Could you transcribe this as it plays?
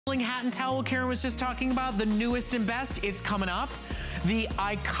hat and towel Karen was just talking about, the newest and best, it's coming up. The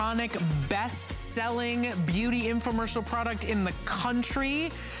iconic, best-selling beauty infomercial product in the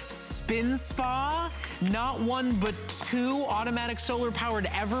country, Spin Spa. Not one, but two automatic solar-powered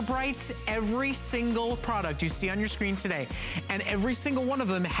Everbrights. Every single product you see on your screen today, and every single one of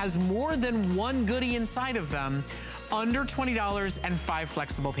them has more than one goodie inside of them. Under $20 and 5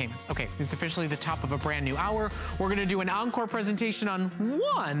 flexible payments. Okay, it's officially the top of a brand new hour. We're gonna do an encore presentation on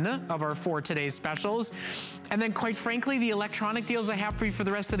one of our 4 today's specials. And then quite frankly, the electronic deals I have for you for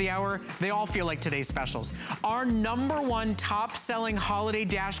the rest of the hour, they all feel like today's specials. Our #1 top selling holiday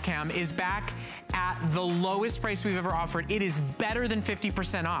dash cam is back at the lowest price we've ever offered. It is better than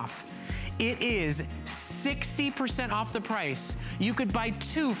 50% off. It is 60% off the price. You could buy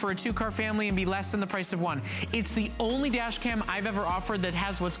 2 for a 2-car family and be less than the price of 1. It's the only dash cam I've ever offered that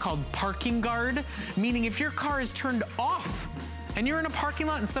has what's called parking guard, meaning if your car is turned off and you're in a parking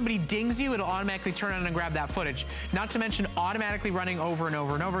lot and somebody dings you, it'll automatically turn on and grab that footage. Not to mention automatically running over and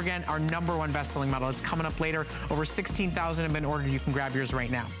over and over again. Our #1 best-selling model. It's coming up later. Over 16,000 have been ordered. You can grab yours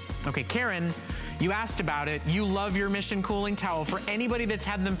right now. Okay, Karen, you asked about it. You love your Mission cooling towel. For anybody that's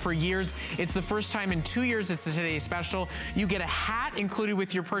had them for years, it's the first time in 2 years it's a today's special. You get a hat included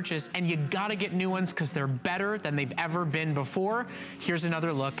with your purchase, and you gotta get new ones because they're better than they've ever been before. Here's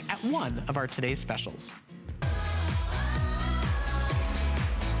another look at one of our today's specials.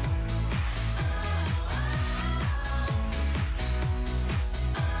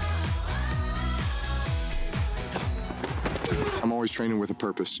 I'm always training with a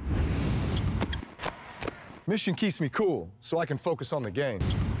purpose. Mission keeps me cool, so I can focus on the game.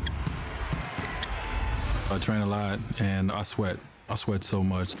 I train a lot, and I sweat. I sweat so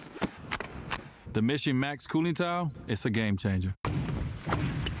much. The Mission Max cooling towel, it's a game changer.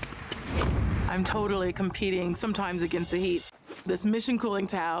 I'm totally competing sometimes against the heat. This Mission cooling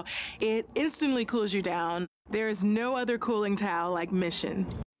towel, it instantly cools you down. There is no other cooling towel like Mission.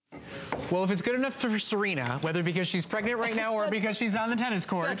 Well, if it's good enough for Serena, whether because she's pregnant right now or because she's on the tennis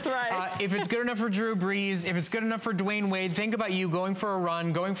court. That's right. If it's good enough for Drew Brees, if it's good enough for Dwayne Wade, think about you going for a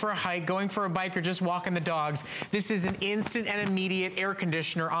run, going for a hike, going for a bike, or just walking the dogs. This is an instant and immediate air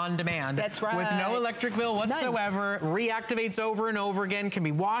conditioner on demand. That's right. With no electric bill whatsoever. None. Reactivates over and over again, can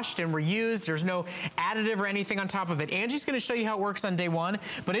be washed and reused. There's no additive or anything on top of it. Angie's gonna show you how it works on day 1,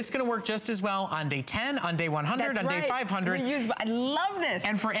 but it's gonna work just as well on day 10, on day 100, on day 500. Reusable. I love this.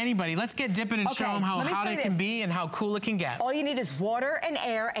 And for anybody, let's get dipping and show them how hot it can be and how cool it can get. All you need is water and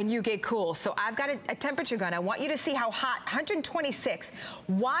air and you get cool. So I've got a temperature gun. I want you to see how hot, 126.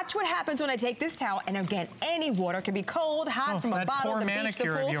 Watch what happens when I take this towel. And again, any water can be cold, hot, from a bottle, the beach, the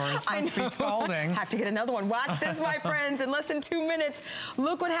pool. That poor manicure of yours must be scalding. Have to get another one. Watch this, my friends. In less than 2 minutes,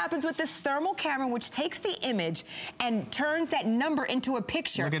 look what happens with this thermal camera, which takes the image and turns that number into a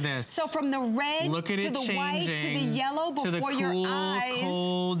picture. Look at this. So from the red to the white to the yellow before your eyes.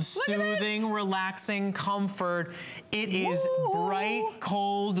 Cold, soothing, relaxing comfort. It is bright,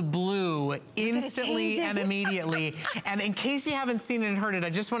 cold blue, instantly and immediately. And in case you haven't seen it and heard it, I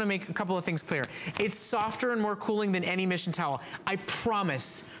just want to make a couple of things clear. It's softer and more cooling than any Mission towel. I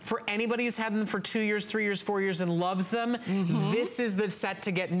promise, for anybody who's had them for 2 years, 3 years, 4 years and loves them, this is the set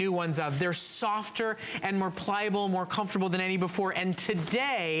to get new ones of. They're softer and more pliable, more comfortable than any before. And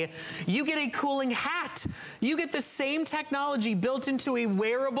today, you get a cooling hat. You get the same technology built into a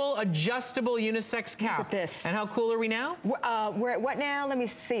wearable, adjustable unisex cap. Look at this. And how cool are we now? We're at what now? Let me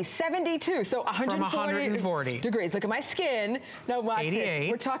see, 72. So 140 degrees. Look at my skin. Now watch 88.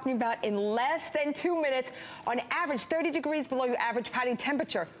 this. We're talking about in less than 2 minutes, on average, 30 degrees below your average body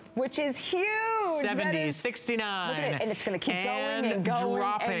temperature, which is huge. 70, 69. Look at it, and it's gonna keep going and going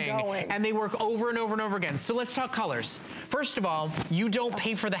dropping. and going. And they work over and over and over again. So let's talk colors. First of all, you don't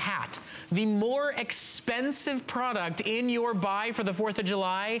pay for the hat. The more expensive product in your buy for the 4th of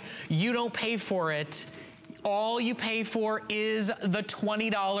July, you don't pay for it. All you pay for is the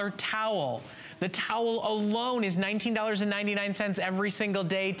 $20 towel. The towel alone is $19.99 every single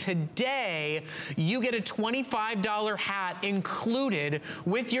day. Today, you get a $25 hat included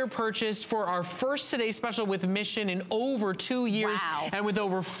with your purchase for our first Today special with Mission in over 2 years. Wow. And with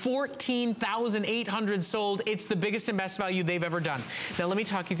over 14,800 sold, it's the biggest and best value they've ever done. Now, let me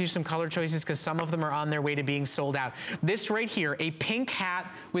talk you through some color choices because some of them are on their way to being sold out. This right here, a pink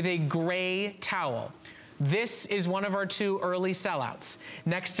hat with a gray towel. This is one of our 2 early sellouts.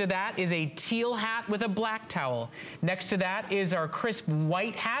 Next to that is a teal hat with a black towel. Next to that is our crisp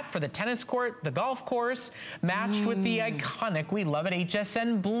white hat for the tennis court, the golf course, matched with the iconic, we love it,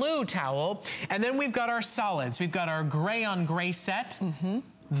 HSN blue towel. And then we've got our solids. We've got our gray on gray set.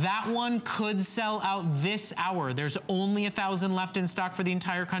 That one could sell out this hour. There's only 1,000 left in stock for the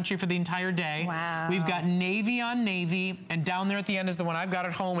entire country for the entire day. Wow. We've got navy on navy, and down there at the end is the one I've got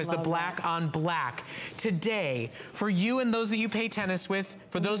at home, is the black on black. Today, for you and those that you play tennis with,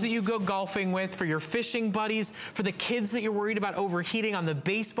 for those that you go golfing with, for your fishing buddies, for the kids that you're worried about overheating on the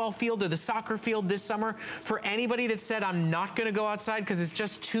baseball field or the soccer field this summer, for anybody that said, I'm not gonna go outside because it's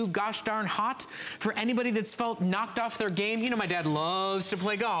just too gosh darn hot, for anybody that's felt knocked off their game. You know, my dad loves to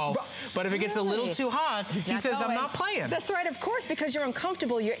play golf, but if it gets a little too hot, he says, I'm not playing. That's right, of course, because you're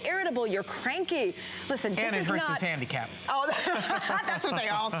uncomfortable, you're irritable, you're cranky. Listen, and it hurts his handicap. Oh, that's what they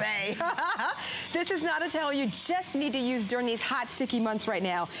all say. This is not a towel you just need to use during these hot, sticky months right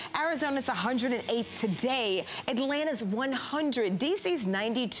now. Arizona's 108 today. Atlanta's 100. DC's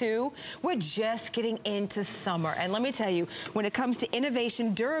 92. We're just getting into summer. And let me tell you, when it comes to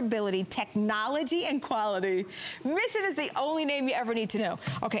innovation, durability, technology, and quality, Mission is the only name you ever need to know.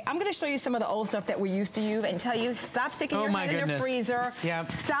 Okay, I'm gonna show you some of the old stuff that we used to use and tell you, stop sticking your head in your freezer.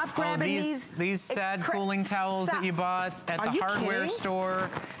 Yep. Stop grabbing these sad cooling towels that you bought at the hardware store.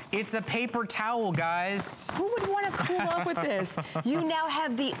 It's a paper towel, guys. Who would want to cool off with this? You now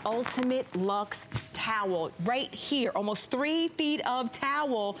have the ultimate luxe towel right here. Almost 3 feet of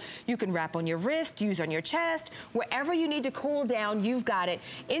towel. You can wrap on your wrist, use on your chest. Wherever you need to cool down, you've got it.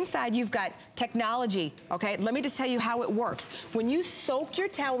 Inside, you've got technology, okay? Let me just tell you how it works. When you soak your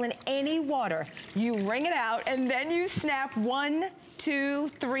towel in any water, you wring it out, and then you snap 1, 2,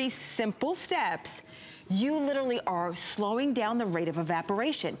 3 simple steps. You literally are slowing down the rate of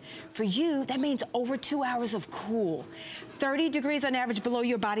evaporation. For you, that means over 2 hours of cool. 30 degrees on average below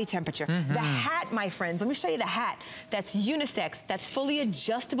your body temperature. The hat, my friends, let me show you the hat. That's unisex, that's fully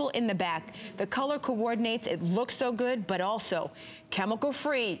adjustable in the back. The color coordinates, it looks so good, but also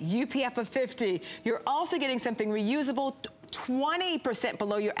chemical-free, UPF of 50. You're also getting something reusable, 20%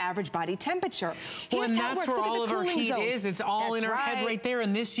 below your average body temperature. Well, and that's where all of our heat is. It's all in our head right there.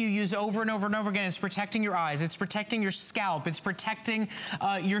 And this you use over and over and over again. It's protecting your eyes. It's protecting your scalp. It's protecting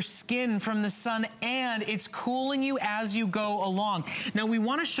your skin from the sun. And it's cooling you as you go along. Now, we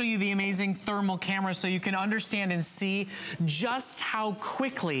want to show you the amazing thermal camera so you can understand and see just how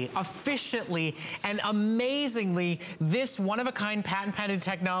quickly, efficiently, and amazingly this one-of-a-kind patent-pending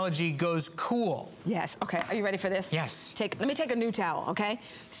technology goes cool. Yes. Okay. Are you ready for this? Yes. Let me take a new towel, okay?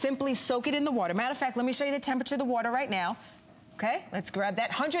 Simply soak it in the water. Matter of fact, let me show you the temperature of the water right now. Okay, let's grab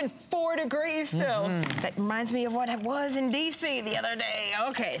that. 104 degrees still. That reminds me of what it was in DC the other day.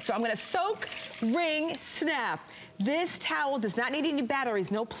 Okay, so I'm gonna soak, wring, snap. This towel does not need any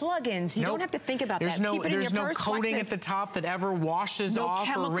batteries, no plug-ins. You don't have to think about that. Keep it in your purse. There's no coating at the top that ever washes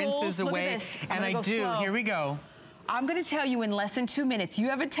off or rinses away. And I do, here we go. I'm gonna tell you in less than 2 minutes, you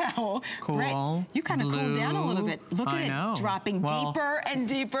have a towel. Cool. Right? You kind of cooled down a little bit. Look at it dropping deeper and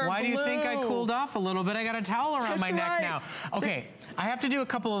deeper. Why do you think I cooled off a little bit? I got a towel around my neck now. Okay, I have to do a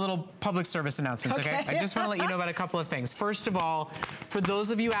couple of little public service announcements, okay? I just want to let you know about a couple of things. First of all, for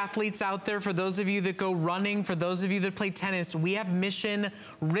those of you athletes out there, for those of you that go running, for those of you that play tennis, we have Mission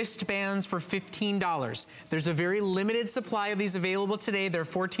wristbands for $15. There's a very limited supply of these available today. They're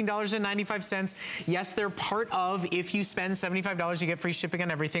 $14.95. Yes, they're part of, if you spend $75, you get free shipping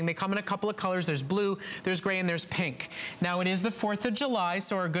on everything. They come in a couple of colors. There's blue, there's gray, and there's pink. Now, it is the 4th of July,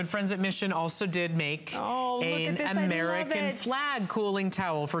 so our good friends at Mission also did make an American flag cooling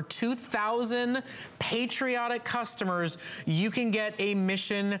towel. For 2,000 patriotic customers, you can get a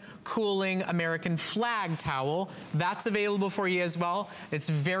Mission cooling American flag towel. That's available for you as well. It's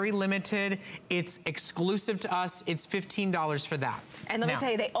very limited. It's exclusive to us. It's $15 for that. And let me tell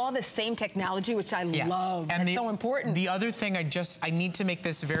you, they all have the same technology, which I love. And it's so important. The other thing I need to make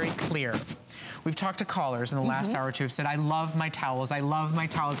this very clear. We've talked to callers in the last hour or two who have said, I love my towels, I love my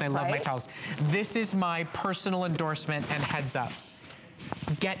towels, I love my towels. This is my personal endorsement and heads up.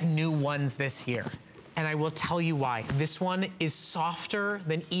 Get new ones this year. And I will tell you why. This one is softer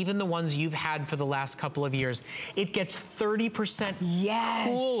than even the ones you've had for the last couple of years. It gets 30%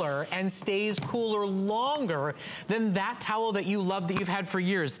 cooler and stays cooler longer than that towel that you love that you've had for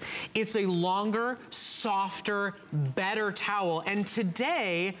years. It's a longer, softer, better towel. And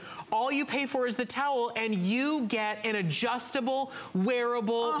today, all you pay for is the towel, and you get an adjustable,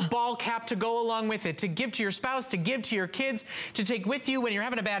 wearable ball cap to go along with it, to give to your spouse, to give to your kids, to take with you when you're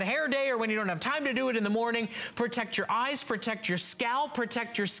having a bad hair day or when you don't have time to do it in the morning, protect your eyes, protect your scalp,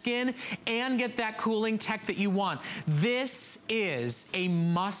 protect your skin, and get that cooling tech that you want. This is a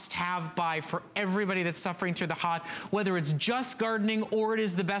must-have buy for everybody that's suffering through the hot, whether it's just gardening or it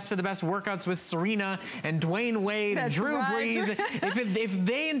is the best of the best workouts with Serena and Dwayne Wade and Drew Brees. If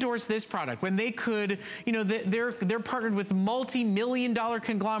they endorse this product, when they could, you know, they're partnered with multi-million-dollar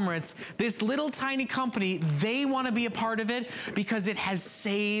conglomerates, this little tiny company, they want to be a part of it because it has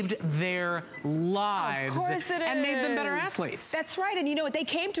saved their lives. Of course it is. And made them better athletes. That's right. And you know what? They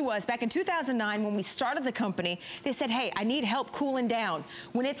came to us back in 2009 when we started the company. They said, hey, I need help cooling down.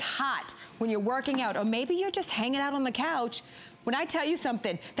 When it's hot, when you're working out, or maybe you're just hanging out on the couch, when I tell you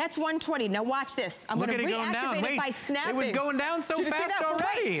something, that's 120. Now watch this. I'm going to reactivate it by snapping. It was going down so fast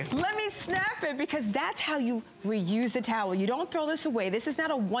already. Wait, let me snap it because that's how you reuse the towel. You don't throw this away. This is not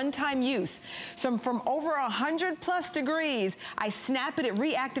a one-time use. So from over 100+ degrees, I snap it, it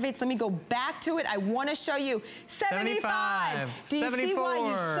reactivates. Let me go back to it. I want to show you 75. Do you 74. See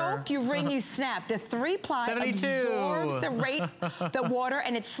why you soak, you wring, you snap? The 3-ply absorbs the water,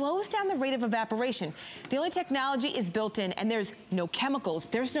 and it slows down the rate of evaporation. The only technology is built in, and there's no chemicals,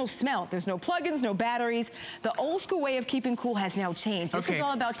 there's no smell, there's no plugins, no batteries. The old school way of keeping cool has now changed. This is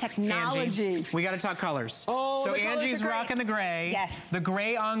all about technology. Angie, we got to talk colors. Oh, so Angie's rocking the gray. Yes. The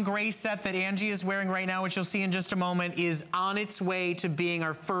gray on gray set that Angie is wearing right now, which you'll see in just a moment, is on its way to being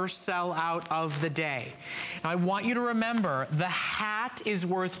our first sell out of the day. Now, I want you to remember the hat is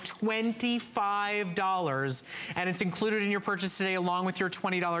worth $25 and it's included in your purchase today along with your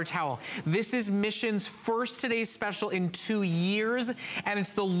 $20 towel. This is Mission's first today's special in 2 years, and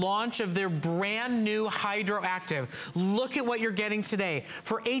it's the launch of their brand new Hydroactive. Look at what you're getting today.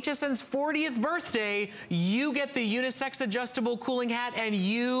 For HSN's 40th birthday, you get the unisex adjustable cooling hat and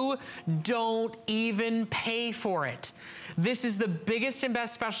you don't even pay for it. This is the biggest and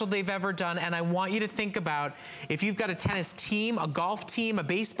best special they've ever done, and I want you to think about if you've got a tennis team, a golf team, a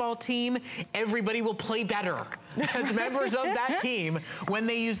baseball team, everybody will play better as members of that team when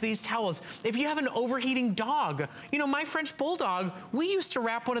they use these towels. If you have an overheating dog, you know, my French Bulldog, we used to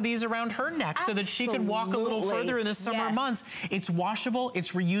wrap one of these around her neck so that she could walk a little further in the summer months. It's washable,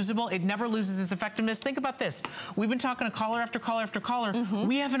 it's reusable, it never loses its effectiveness. Think about this. We've been talking to caller after caller after caller.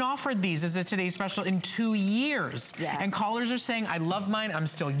 We haven't offered these as a today's special in 2 years. And callers are saying, I love mine, I'm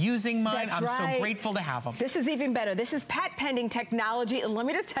still using mine, I'm so grateful to have them. This is even better. This is patent-pending technology, and let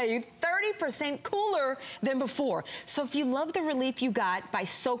me just tell you, 30% cooler than before. So if you love the relief you got by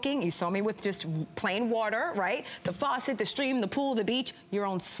soaking, you saw me with just plain water, right? The faucet, the stream, the pool, the beach, your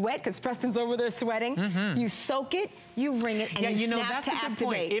own sweat, because Preston's over there sweating. You soak it, you wring it, and you snap to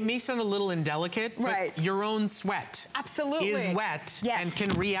activate. It may sound a little indelicate, but your own sweat is wet and can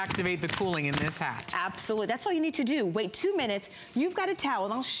reactivate the cooling in this hat. Absolutely. That's all you need to do. Wait 2 minutes. You've got a towel,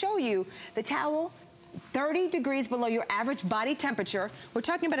 and I'll show you the towel. 30 degrees below your average body temperature. We're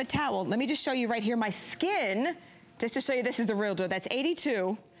talking about a towel. Let me just show you right here my skin, just to show you this is the real deal. That's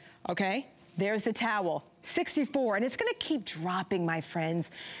 82, okay? There's the towel. 64, and it's gonna keep dropping, my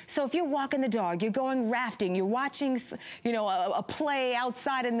friends. So if you're walking the dog, you're going rafting, you're watching, you know, a play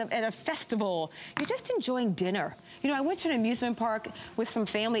outside at a festival, you're just enjoying dinner. You know, I went to an amusement park with some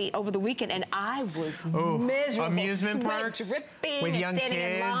family over the weekend, and I was miserable. Amusement parks dripping with young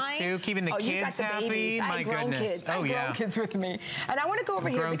kids too, keeping the kids happy. My goodness. I grown kids with me, and I want to go over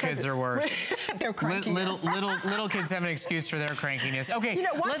here because grown kids are worse. They're cranky. Little kids have an excuse for their crankiness. Okay, you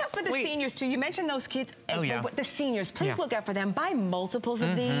know, watch out for the seniors too. You mentioned those kids. The seniors, please look out for them. Buy multiples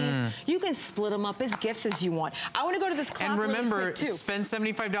of these. You can split them up as gifts as you want. I want to go to this clock. And remember, really quick too. Spend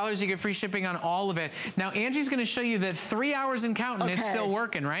 $75, you get free shipping on all of it. Now, Angie's going to show you that 3 hours and counting, it's still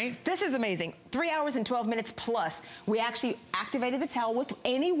working, right? This is amazing. 3 hours and 12 minutes plus. We actually activated the towel with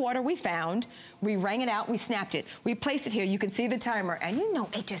any water we found. We wrung it out, we snapped it. We placed it here, you can see the timer. And you know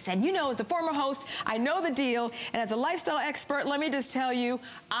HSN, you know as a former host, I know the deal. And as a lifestyle expert, let me just tell you,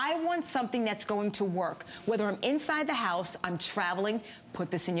 I want something that's going to work. Whether I'm inside the house, I'm traveling, put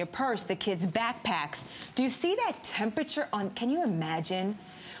this in your purse, the kids' backpacks. Do you see that temperature on, can you imagine?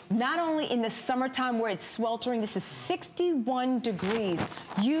 Not only in the summertime where it's sweltering, this is 61 degrees.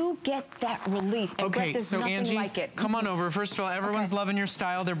 You get that relief. And okay, there's so Angie, like it. come on over. First of all, everyone's loving your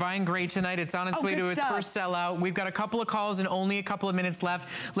style. They're buying gray tonight. It's on its way to its first sellout. We've got a couple of calls and only a couple of minutes left.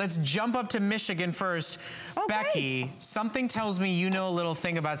 Let's jump up to Michigan first. Becky, something tells me you know a little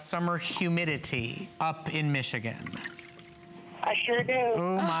thing about summer humidity up in Michigan. I sure do.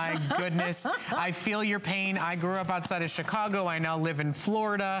 Oh my goodness. I feel your pain. I grew up outside of Chicago. I now live in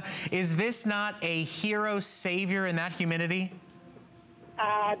Florida. Is this not a hero savior in that humidity?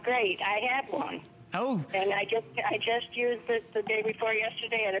 Great. I have one. Oh. And I just used it the day before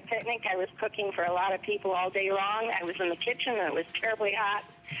yesterday at a picnic. I was cooking for a lot of people all day long. I was in the kitchen and it was terribly hot.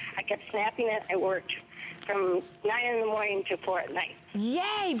 I kept snapping it. It worked from 9 in the morning to 4 at night.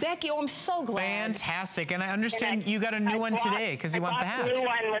 Yay, Becky, oh, I'm so glad. Fantastic. And I understand you got a new one today because you want the hat. I bought the new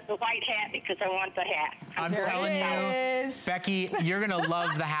one with the white hat because I want the hat. I'm telling you, Becky, you're going to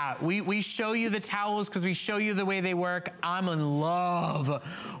love the hat. We show you the towels because we show you the way they work. I'm in love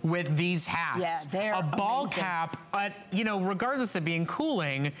with these hats. Yeah, they're a ball amazing. cap, you know, regardless of being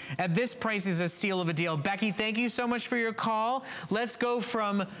cooling, at this price is a steal of a deal. Becky, thank you so much for your call. Let's go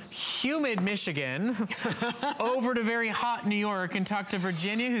from humid Michigan over to very hot New York and talk to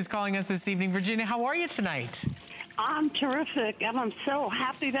Virginia, who's calling us this evening. Virginia, how are you tonight? I'm terrific, and I'm so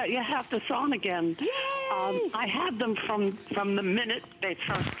happy that you have this on again. Yay! I had them from the minute they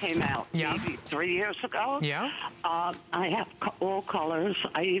first came out, maybe 3 years ago. Yeah. I have all colors.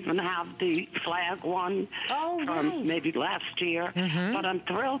 I even have the flag one from maybe last year. But I'm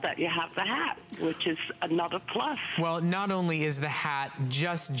thrilled that you have the hat, which is another plus. Well, not only is the hat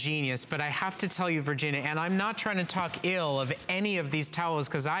just genius, but I have to tell you, Virginia, and I'm not trying to talk ill of any of these towels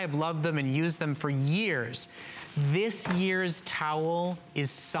because I have loved them and used them for years. This year's towel is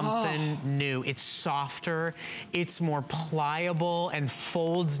something new. It's softer, it's more pliable and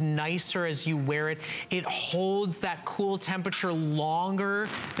folds nicer as you wear it. It holds that cool temperature longer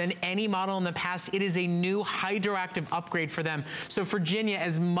than any model in the past. It is a new hydroactive upgrade for them. So Virginia,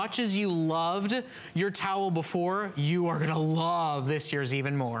 as much as you loved your towel before, you are gonna love this year's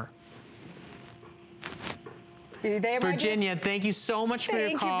even more. Virginia, thank you so much for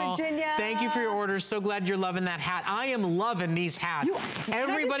your call. Thank you, Virginia. Thank you for your order. So glad you're loving that hat. I am loving these hats.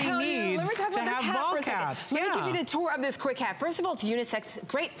 Everybody needs to have ball caps. Let me give you the tour of this quick hat. First of all, it's unisex,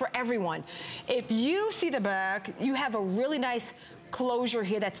 great for everyone. If you see the back, you have a really nice closure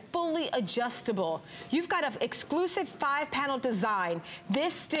here that's fully adjustable. You've got an exclusive 5-panel design.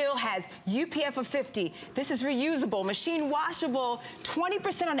 This still has UPF of 50. This is reusable, machine washable,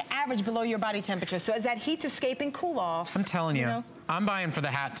 20% on average below your body temperature. So as that heat's escaping, cool off. I'm telling you, I'm buying for the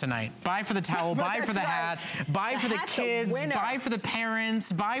hat tonight. Buy for the towel, buy for the hat, buy for the kids, buy for the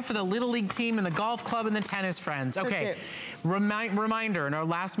parents, buy for the Little League team and the golf club and the tennis friends. Okay, reminder in our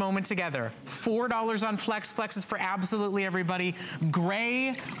last moment together, $4 on Flex. Flex is for absolutely everybody.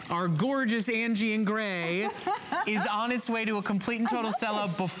 Gray, our gorgeous Angie in gray, is on its way to a complete and total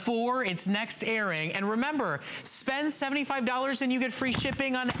sellout before its next airing. And remember, spend $75 and you get free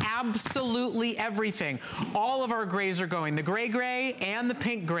shipping on absolutely everything. All of our grays are going. The gray and the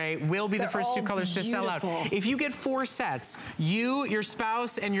pink gray will be the first 2 colors to sell out. If you get 4 sets, you, your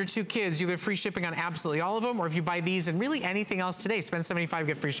spouse, and your 2 kids, you get free shipping on absolutely all of them. Or if you buy these and really anything else today, spend $75,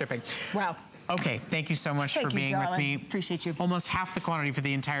 get free shipping. Wow. Okay, thank you so much for being with me. Appreciate you. Almost half the quantity for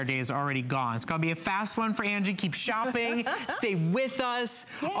the entire day is already gone. It's gonna be a fast one for Angie. Keep shopping, stay with us.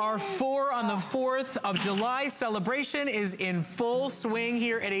 Yay. Our 4 on the 4th of July celebration is in full swing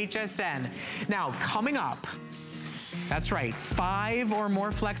here at HSN. Now, coming up, that's right, 5 or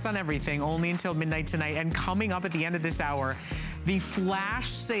more Flex on everything, only until midnight tonight. And coming up at the end of this hour, the flash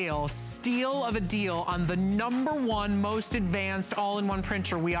sale steal of a deal on the #1 most advanced all-in-one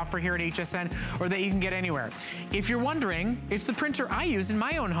printer we offer here at HSN, or that you can get anywhere. If you're wondering, it's the printer I use in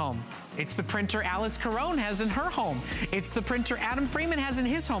my own home. It's the printer Alice Caron has in her home. It's the printer Adam Freeman has in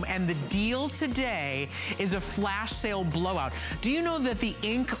his home. And the deal today is a flash sale blowout. Do you know that the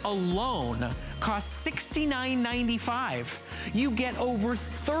ink alone costs $69.95? You get over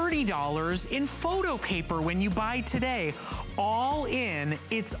 $30 in photo paper when you buy today. All in,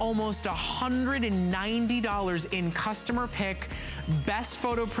 it's almost $190 in customer pick, best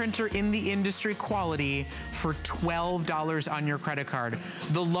photo printer in the industry quality for $12 on your credit card.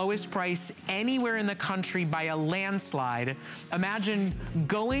 The lowest price anywhere in the country by a landslide. Imagine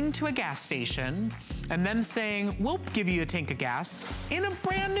going to a gas station and them saying, we'll give you a tank of gas in a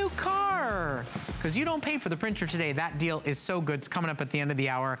brand new car. Because you don't pay for the printer today. That deal is so good. It's coming up at the end of the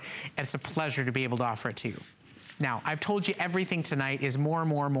hour, and it's a pleasure to be able to offer it to you. Now, I've told you everything tonight is more.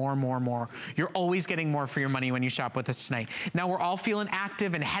 You're always getting more for your money when you shop with us tonight. Now, we're all feeling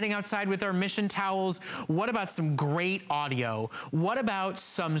active and heading outside with our mission towels. What about some great audio? What about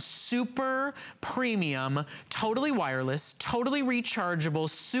some super premium, totally wireless, totally rechargeable,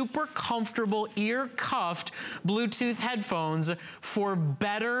 super comfortable, ear-cuffed Bluetooth headphones for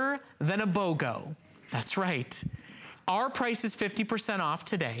better than a BOGO? That's right. Our price is 50% off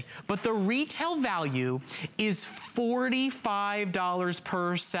today, but the retail value is $45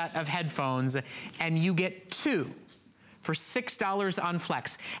 per set of headphones, and you get 2 for $6 on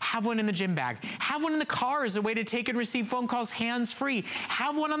Flex. Have one in the gym bag. Have one in the car as a way to take and receive phone calls hands-free.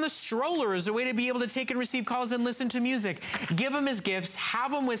 Have one on the stroller as a way to be able to take and receive calls and listen to music. Give them as gifts.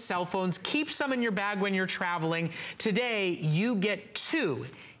 Have them with cell phones. Keep some in your bag when you're traveling. Today, you get 2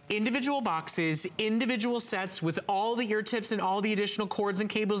 individual boxes, individual sets with all the ear tips and all the additional cords and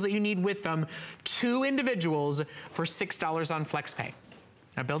cables that you need with them. 2 individuals for $6 on FlexPay.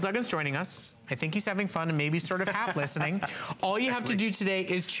 Now, Bill Duggan's joining us. I think he's having fun and maybe sort of half listening. All you have to do today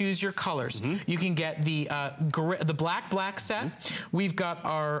is choose your colors. You can get the black set. We've got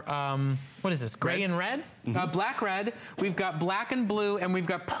our, what is this, gray and red? Black, red. We've got black and blue, and we've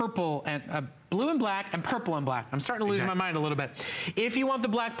got purple and blue and black and purple and black. I'm starting to lose my mind a little bit. If you want the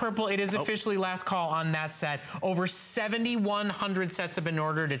black purple, it is officially last call on that set. Over 7,100 sets have been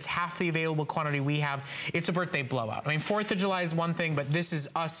ordered. It's half the available quantity we have. It's a birthday blowout. I mean, 4th of July is one thing, but this is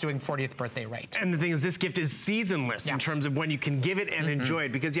us doing 40th birthday right. And the thing is, this gift is seasonless in terms of when you can give it and enjoy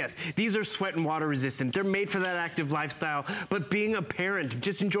it. Because yes, these are sweat and water resistant. They're made for that active lifestyle. But being a parent,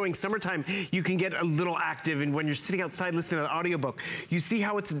 just enjoying summertime, you can get a little active. And when you're sitting outside listening to the audiobook, you see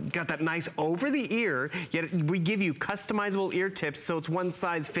how it's got that nice over the ear, yet we give you customizable ear tips so it's one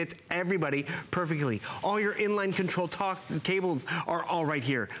size fits everybody perfectly. All your inline control cables are all right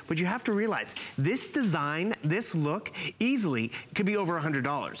here. But you have to realize, this design, this look, easily could be over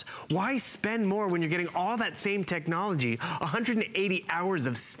 $100. Why spend more when you're getting all that same technology, 180 hours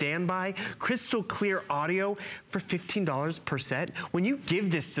of standby, crystal clear audio for $15 per set? When you give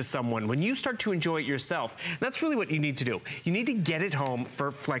this to someone, when you start to enjoy it yourself, that's really what you need to do. You need to get it home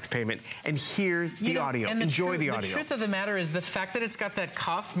for flex payment and hear the audio, enjoy the audio. The truth of the matter is the fact that it's got that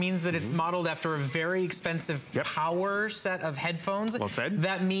cuff means that it's modeled after a very expensive power set of headphones. Well said.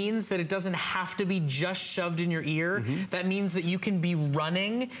 That means that it doesn't have to be just shoved in your ear. That means that you can be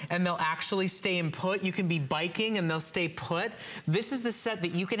running and they'll actually stay in put. You can be biking and they'll stay put. This is the set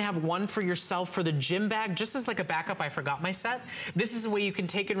that you can have one for yourself for the gym bag, just as like a backup. I forgot my set. This is a way you can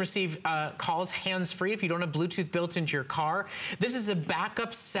take and receive calls hands-free if you don't have Bluetooth built into your car. This is a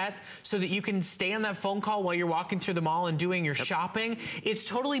backup set so that you can stay on that phone call while you're walking through the mall and doing your shopping. It's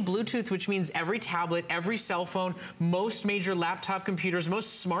totally Bluetooth, which means every tablet, every cell phone, most major laptop computers,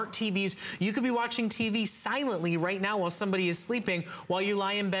 most smart TVs, you could be watching TV silently right now while somebody is sleeping, while you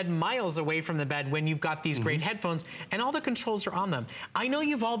lie in bed miles away from the bed when you've got these great headphones, and all the controls are on them. I know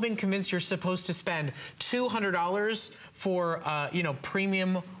you've all been convinced you're supposed to spend $200 for, you know,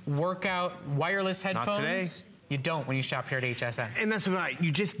 premium workout wireless headphones. Not today. You don't when you shop here at HSN. And that's right.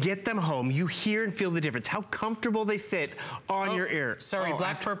 You just get them home. You hear and feel the difference. How comfortable they sit on your ear. Sorry,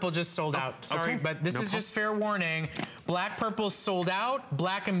 black purple just sold out. Sorry, but this is just fair warning. Black purple's sold out.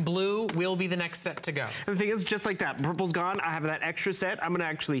 Black and blue will be the next set to go. And the thing is, just like that, purple's gone. I have that extra set. I'm gonna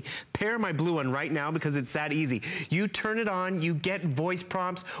actually pair my blue one right now because it's that easy. You turn it on, you get voice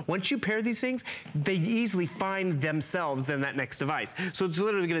prompts. Once you pair these things, they easily find themselves in that next device. So it's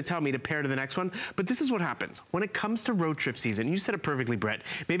literally gonna tell me to pair to the next one. But this is what happens. When it comes to road trip season, you said it perfectly, Brett.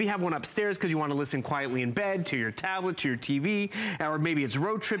 Maybe have one upstairs because you want to listen quietly in bed, to your tablet, to your TV, or maybe it's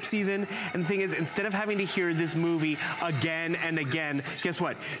road trip season. And the thing is, instead of having to hear this movie again and again, guess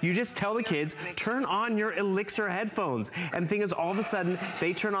what? You just tell the kids, turn on your Elixir headphones. And the thing is, all of a sudden,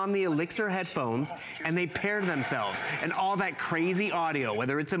 they turn on the Elixir headphones and they pair themselves. And all that crazy audio,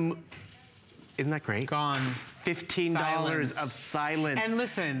 whether it's a... Isn't that great? Gone. $15 of silence. And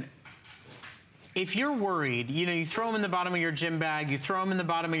listen, if you're worried, you know, you throw them in the bottom of your gym bag, you throw them in the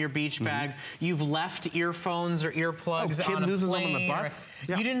bottom of your beach bag, you've left earphones or earplugs on a loses plane, them on the bus.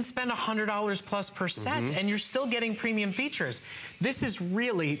 you didn't spend $100 plus per set, and you're still getting premium features. This is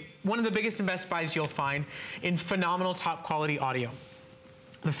really one of the biggest and best buys you'll find in phenomenal top quality audio.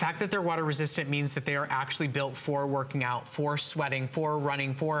 The fact that they're water resistant means that they are actually built for working out, for sweating, for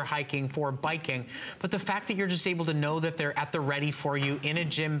running, for hiking, for biking. But the fact that you're just able to know that they're at the ready for you in a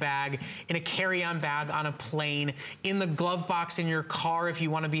gym bag, in a carry-on bag on a plane, in the glove box in your car if you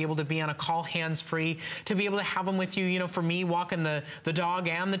want to be able to be on a call hands-free, to be able to have them with you, you know, for me, walking the dog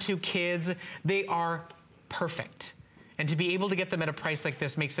and the 2 kids, they are perfect. And to be able to get them at a price like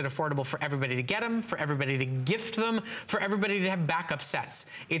this makes it affordable for everybody to get them, for everybody to gift them, for everybody to have backup sets.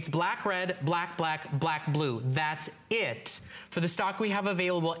 It's black, red, black, black, black, blue. That's it for the stock we have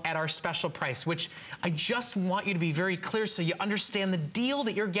available at our special price, which I just want you to be very clear so you understand the deal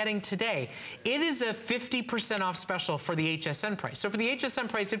that you're getting today. It is a 50% off special for the HSN price. So for the HSN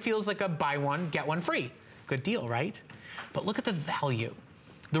price, it feels like a buy one, get one free. Good deal, right? But look at the value.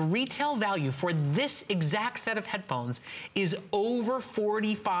 The retail value for this exact set of headphones is over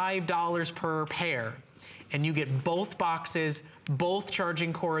 $45 per pair. And you get both boxes, both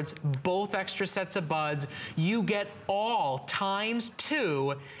charging cords, both extra sets of buds. You get all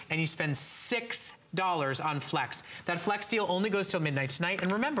 ×2, and you spend $6 on Flex. That Flex deal only goes till midnight tonight.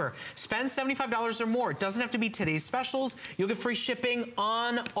 And remember, spend $75 or more. It doesn't have to be today's specials. You'll get free shipping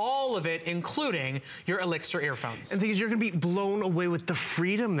on all of it, including your Elixir earphones. And the thing is, you're gonna be blown away with the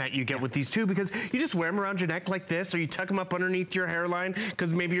freedom that you get with these two, because you just wear them around your neck like this, or you tuck them up underneath your hairline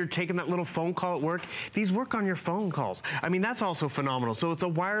because maybe you're taking that little phone call at work. These work on your phone calls. I mean, that's also phenomenal. So it's a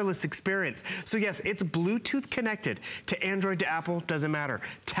wireless experience. So yes, it's Bluetooth connected to Android, to Apple, doesn't matter.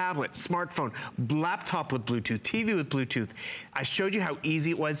 Tablet, smartphone, laptop with Bluetooth, TV with Bluetooth. I showed you how easy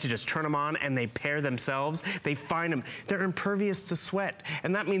it was to just turn them on and they pair themselves. They find them. They're impervious to sweat.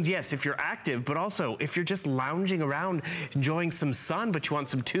 And that means, yes, if you're active, but also if you're just lounging around enjoying some sun, but you want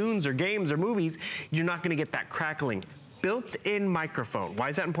some tunes or games or movies, you're not gonna get that crackling. Built-in microphone. Why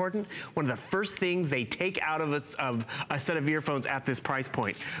is that important? One of the first things they take out of a set of earphones at this price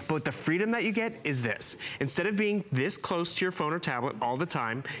point. But the freedom that you get is this. Instead of being this close to your phone or tablet all the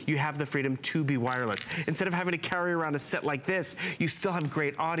time, you have the freedom to be wireless. Instead of having to carry around a set like this, you still have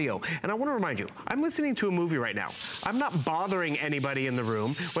great audio. And I want to remind you, I'm listening to a movie right now. I'm not bothering anybody in the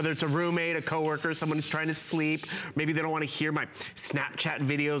room, whether it's a roommate, a coworker, someone who's trying to sleep, maybe they don't want to hear my Snapchat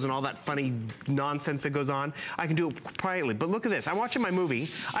videos and all that funny nonsense that goes on. I can do it quietly. But look at this. I'm watching my movie.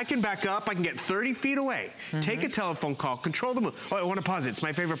 I can back up. I can get 30 feet away, take a telephone call, control the movie. Oh, I want to pause it. It's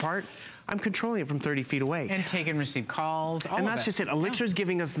my favorite part. I'm controlling it from 30 feet away. And take and receive calls, all and of that's it. just it. Elixir's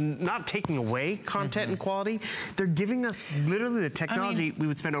giving us, not taking away content and quality, they're giving us literally the technology we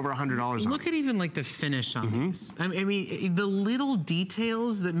would spend over $100 on. Look at even like the finish on these. I mean, the little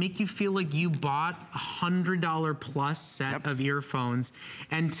details that make you feel like you bought a $100 plus set of earphones,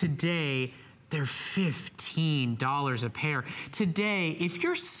 and today, they're $15 a pair. Today, if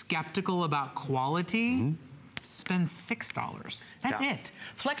you're skeptical about quality, spend $6. That's it.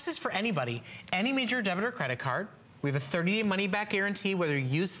 Flex is for anybody. Any major debit or credit card. We have a 30-day money-back guarantee, whether you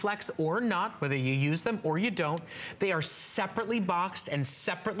use Flex or not, whether you use them or you don't. They are separately boxed and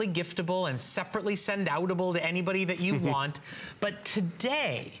separately giftable and separately send-outable to anybody that you want. But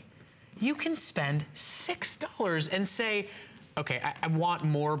today, you can spend $6 and say, okay, I want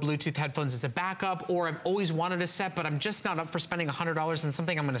more Bluetooth headphones as a backup, or I've always wanted a set, but I'm just not up for spending $100 on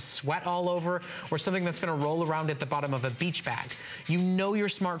something I'm gonna sweat all over, or something that's gonna roll around at the bottom of a beach bag. You know your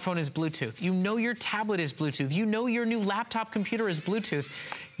smartphone is Bluetooth. You know your tablet is Bluetooth. You know your new laptop computer is Bluetooth.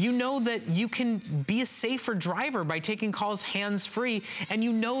 You know that you can be a safer driver by taking calls hands-free, and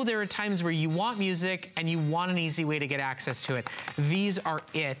you know there are times where you want music and you want an easy way to get access to it. These are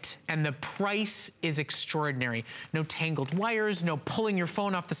it, and the price is extraordinary. No tangled wires, no pulling your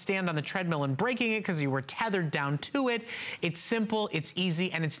phone off the stand on the treadmill and breaking it because you were tethered down to it. It's simple, it's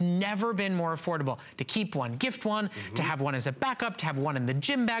easy, and it's never been more affordable. To keep one, gift one, to have one as a backup, to have one in the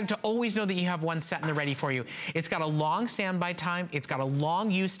gym bag, to always know that you have one set and they're ready for you. It's got a long standby time, it's got a long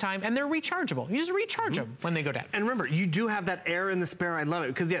use time, and they're rechargeable. You just recharge them when they go dead. And remember, you do have that air in the spare. I love it,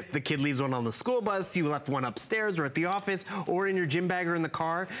 because yes, the kid leaves one on the school bus, you left one upstairs or at the office or in your gym bag or in the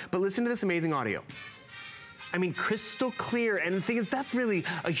car. But listen to this amazing audio. I mean, crystal clear. And the thing is, that's really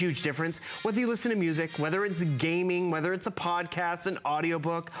a huge difference. Whether you listen to music, whether it's gaming, whether it's a podcast, an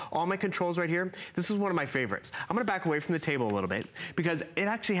audiobook, all my controls right here, this is one of my favorites. I'm gonna back away from the table a little bit because it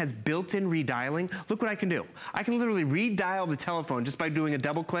actually has built-in redialing. Look what I can do. I can literally redial the telephone just by doing a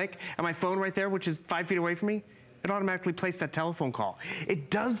double click, and my phone right there, which is 5 feet away from me, it automatically places that telephone call. It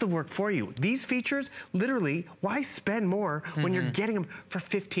does the work for you. These features, literally, why spend more when you're getting them for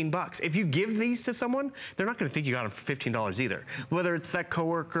 15 bucks? If you give these to someone, they're not gonna think you got them for $15 either. Whether it's that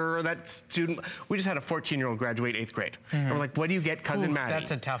coworker or that student. We just had a 14-year-old graduate 8th grade. And we're like, what do you get Cousin Maddie?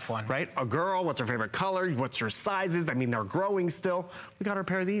 That's a tough one. Right? A girl, what's her favorite color? What's her sizes? I mean, they're growing still. We got her a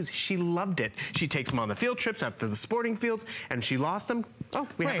pair of these. She loved it. She takes them on the field trips up to the sporting fields, and if she lost them, oh,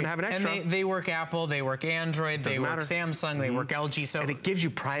 we happen to have an extra. And they work Apple, they work Android, they work matter. Samsung, they work LG. So, and it gives you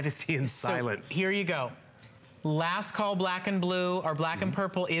privacy and silence. Here you go. Last call black and blue, or black and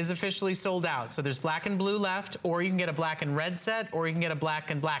purple is officially sold out. So there's black and blue left, or you can get a black and red set, or you can get a black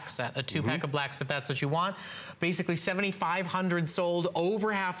and black set, a 2-pack of blacks if that's what you want. Basically 7,500 sold,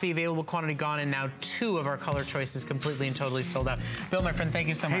 over half the available quantity gone, and now 2 of our color choices completely and totally sold out. Bill, my friend, thank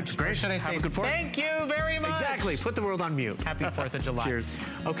you so much. It's great. Or should I say, thank you very much. Exactly, put the world on mute. Happy 4th of July. Cheers.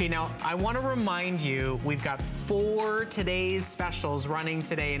 Okay, now I want to remind you, we've got 4 today's specials running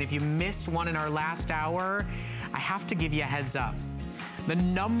today, and if you missed one in our last hour, I have to give you a heads up. The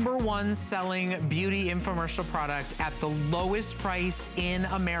 #1 selling beauty infomercial product at the lowest price in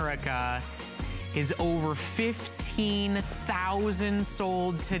America is over 15,000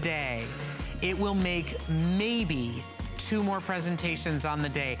 sold today. It will make maybe 2 more presentations on the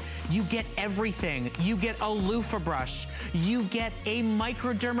day. You get everything. You get a loofah brush. You get a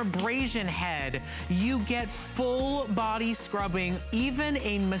microdermabrasion head. You get full body scrubbing, even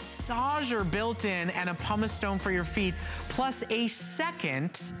a massager built in and a pumice stone for your feet, plus a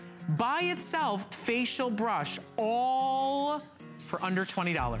second by itself facial brush, all for under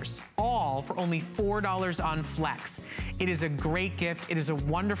 $20, all for only $4 on Flex. It is a great gift. It is a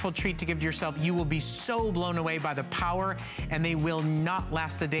wonderful treat to give to yourself. You will be so blown away by the power, and they will not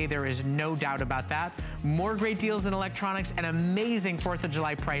last the day. There is no doubt about that. More great deals in electronics and amazing 4th of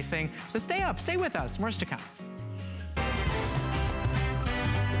July pricing. So stay up, stay with us. More's to come.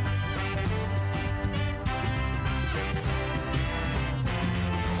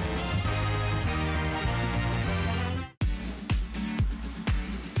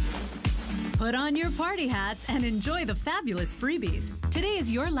 Put on your party hats and enjoy the fabulous freebies. Today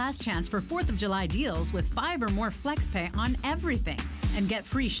is your last chance for 4th of July deals with 5 or more FlexPay on everything. And get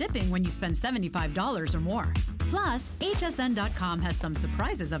free shipping when you spend $75 or more. Plus, HSN.com has some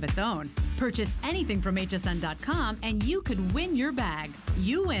surprises of its own. Purchase anything from HSN.com and you could win your bag.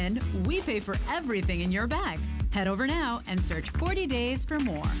 You win, we pay for everything in your bag. Head over now and search 40 days for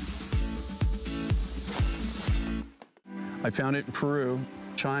more. I found it in Peru,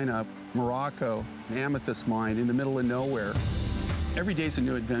 China, Morocco, an amethyst mine in the middle of nowhere. Every day's a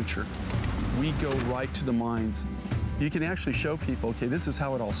new adventure. We go right to the mines. You can actually show people, okay, this is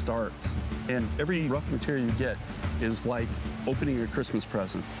how it all starts. And every rough material you get is like opening a Christmas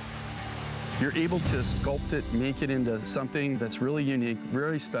present. You're able to sculpt it, make it into something that's really unique,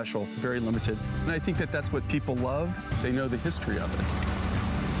 very special, very limited. And I think that that's what people love. They know the history of it.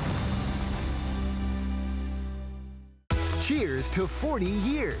 Cheers to 40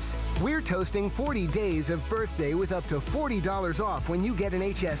 years. We're toasting 40 days of birthday with up to $40 off when you get an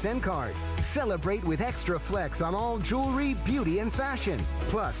HSN card. Celebrate with extra flex on all jewelry, beauty, and fashion.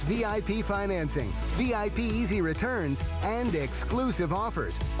 Plus VIP financing, VIP easy returns, and exclusive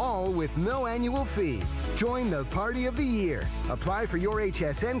offers, all with no annual fee. Join the party of the year. Apply for your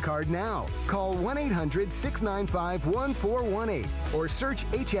HSN card now. Call 1-800-695-1418 or search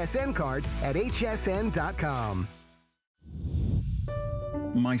HSN card at hsn.com.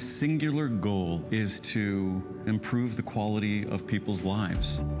 My singular goal is to improve the quality of people's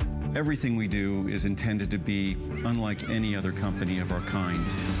lives. Everything we do is intended to be unlike any other company of our kind.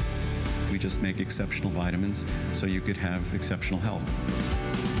 We just make exceptional vitamins so you could have exceptional health.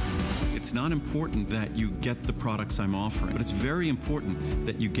 It's not important that you get the products I'm offering, but it's very important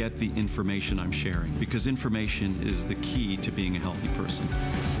that you get the information I'm sharing, because information is the key to being a healthy person.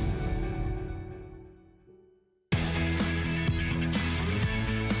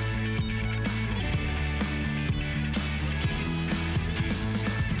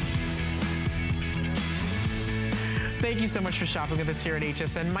 Thank you so much for shopping with us here at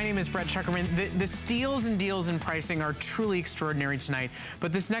HSN. My name is Brett Chuckerman. The steals and deals and pricing are truly extraordinary tonight,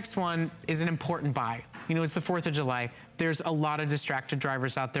 but this next one is an important buy. You know, it's the 4th of July. There's a lot of distracted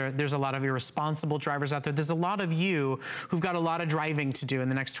drivers out there. There's a lot of irresponsible drivers out there. There's a lot of you who've got a lot of driving to do in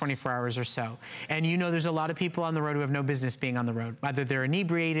the next 24 hours or so. And you know there's a lot of people on the road who have no business being on the road. Either they're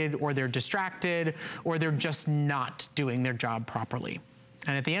inebriated, or they're distracted, or they're just not doing their job properly.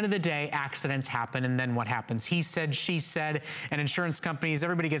 And at the end of the day, accidents happen, and then what happens? He said, she said, and insurance companies,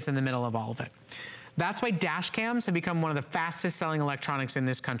 everybody gets in the middle of all of it. That's why dash cams have become one of the fastest selling electronics in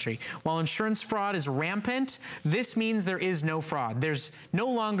this country. While insurance fraud is rampant, this means there is no fraud. There's no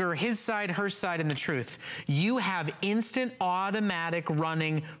longer his side, her side, and the truth. You have instant, automatic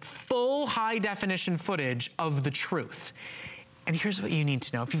running, full high definition footage of the truth. And here's what you need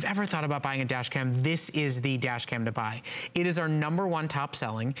to know. If you've ever thought about buying a dash cam, this is the dash cam to buy. It is our #1 top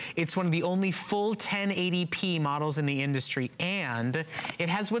selling. It's one of the only full 1080p models in the industry, and it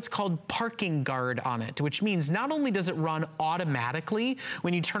has what's called parking guard on it, which means not only does it run automatically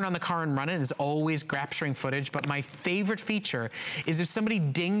when you turn on the car and run it, it's always capturing footage, but my favorite feature is if somebody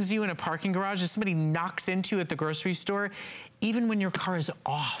dings you in a parking garage, if somebody knocks into you at the grocery store, even when your car is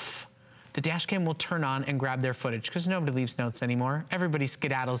off, the dash cam will turn on and grab their footage, because nobody leaves notes anymore. Everybody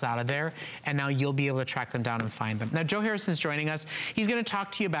skedaddles out of there, and now you'll be able to track them down and find them. Now, Joe Harrison's joining us. He's gonna talk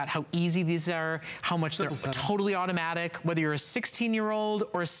to you about how easy these are, how much they're totally automatic, whether you're a 16-year-old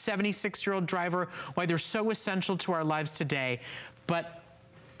or a 76-year-old driver, why they're so essential to our lives today. But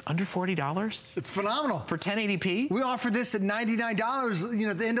Under $40? It's phenomenal. For 1080p? We offered this at $99, you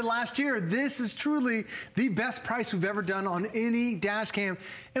know, at the end of last year. This is truly the best price we've ever done on any dash cam.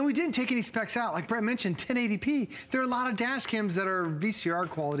 And we didn't take any specs out. Like Brett mentioned, 1080p. There are a lot of dash cams that are VCR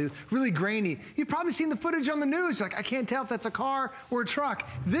quality, really grainy. You've probably seen the footage on the news. You're like, I can't tell if that's a car or a truck.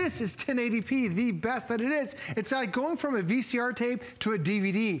 This is 1080p, the best that it is. It's like going from a VCR tape to a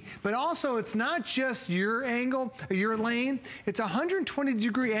DVD. But also, it's not just your angle or your lane. It's a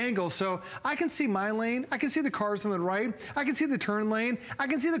 120-degree angle, so I can see my lane, I can see the cars on the right, I can see the turn lane, I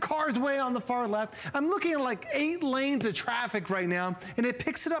can see the cars way on the far left. I'm looking at like 8 lanes of traffic right now, and it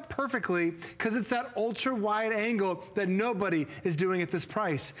picks it up perfectly because it's that ultra wide angle that nobody is doing at this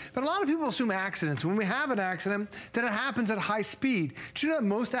price. But a lot of people assume accidents. When we have an accident, then it happens at high speed. Do you know that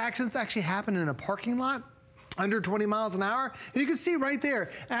most accidents actually happen in a parking lot? Under 20 miles an hour. And you can see right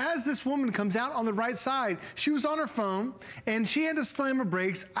there, as this woman comes out on the right side, she was on her phone and she had to slam her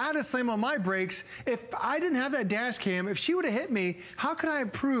brakes. I had to slam on my brakes. If I didn't have that dash cam, if she would have hit me, how could I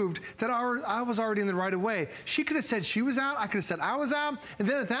have proved that I was already in the right of way? She could have said she was out, I could have said I was out, and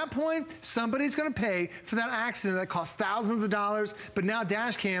then at that point, somebody's gonna pay for that accident that cost thousands of dollars, but now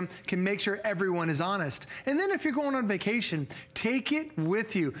dash cam can make sure everyone is honest. And then if you're going on vacation, take it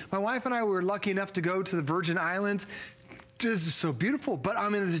with you. My wife and I were lucky enough to go to the Virgin Islands. This is so beautiful, but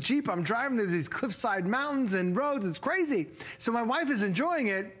I'm in this Jeep, I'm driving, there's these cliffside mountains and roads, it's crazy. So my wife is enjoying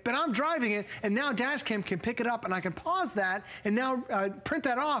it, but I'm driving it, and now Dashcam can pick it up and I can pause that and now print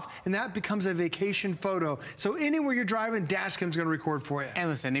that off, and that becomes a vacation photo. So anywhere you're driving, Dashcam's gonna record for you. And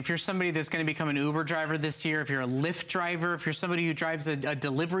listen, if you're somebody that's gonna become an Uber driver this year, if you're a Lyft driver, if you're somebody who drives a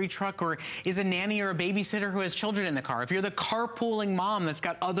delivery truck or is a nanny or a babysitter who has children in the car, if you're the carpooling mom that's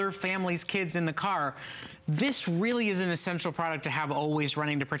got other families' kids in the car, this really is an essential product to have always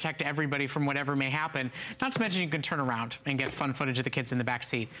running to protect everybody from whatever may happen. Not to mention you can turn around and get fun footage of the kids in the back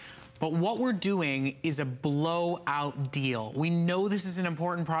seat. But what we're doing is a blowout deal. We know this is an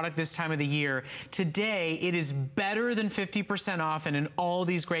important product this time of the year. Today, it is better than 50% off and in all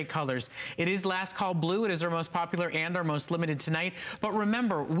these great colors. It is Last Call Blue. It is our most popular and our most limited tonight. But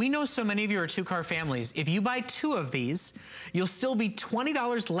remember, we know so many of you are 2-car families. If you buy 2 of these, you'll still be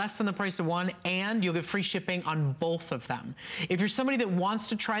 $20 less than the price of one, and you'll get free shipping on both of them. If you're somebody that wants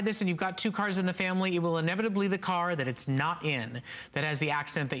to try this and you've got 2 cars in the family, it will inevitably be the car that it's not in that has the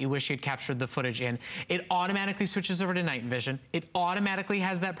accident that you wish you'd captured the footage in. It automatically switches over to night vision. It automatically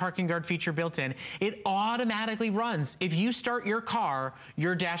has that parking guard feature built in. It automatically runs. If you start your car,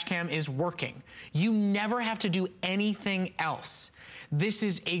 your dash cam is working. You never have to do anything else. This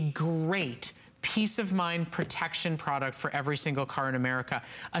is a great peace of mind protection product for every single car in America,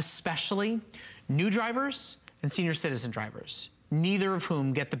 especially new drivers and senior citizen drivers, neither of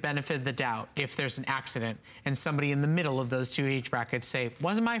whom get the benefit of the doubt if there's an accident and somebody in the middle of those 2 age brackets say,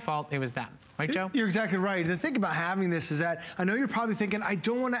 wasn't my fault, it was them. Right, Joe? You're exactly right. The thing about having this is that I know you're probably thinking, I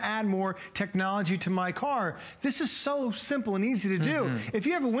don't want to add more technology to my car. This is so simple and easy to do. If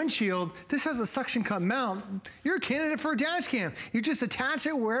you have a windshield, this has a suction cup mount. You're a candidate for a dash cam. You just attach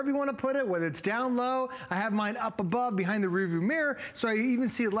it wherever you want to put it, whether it's down low. I have mine up above behind the rearview mirror, so I even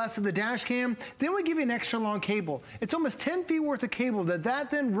see less of the dash cam. Then we give you an extra long cable. It's almost 10 feet worth of cable that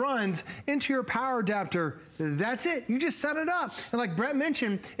then runs into your power adapter. That's it. You just set it up. And like Brett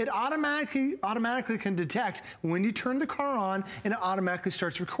mentioned, it automatically can detect when you turn the car on, and it automatically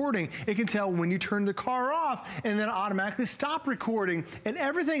starts recording. It can tell when you turn the car off and then automatically stop recording. And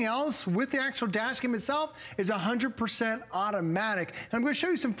everything else with the actual dash cam itself is 100% automatic. And I'm going to show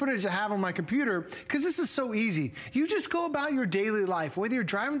you some footage I have on my computer because this is so easy. You just go about your daily life, whether you're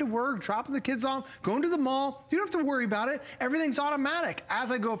driving to work, dropping the kids off, going to the mall, you don't have to worry about it. Everything's automatic.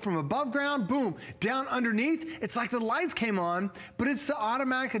 As I go from above ground, boom, down underneath, it's like the lights came on, but it's the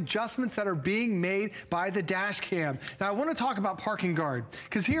automatic adjustments that are being made by the dash cam. Now I want to talk about parking guard,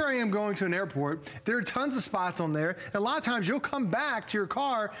 because here I am going to an airport. There are tons of spots on there. And a lot of times you'll come back to your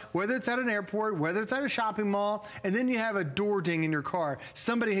car, whether it's at an airport, whether it's at a shopping mall, and then you have a door ding in your car.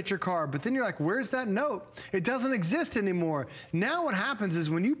 Somebody hit your car, but then you're like, where's that note? It doesn't exist anymore. Now what happens is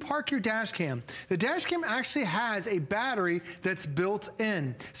when you park your dash cam, the dash cam actually has a battery that's built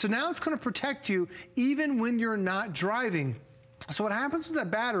in. So now it's going to protect you even when you're not driving. So what happens with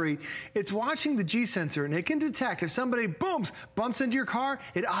that battery, it's watching the G sensor, and it can detect if somebody bumps into your car,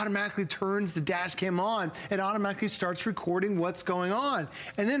 it automatically turns the dash cam on. It automatically starts recording what's going on.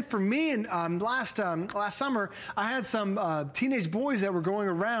 And then for me, last summer, I had some teenage boys that were going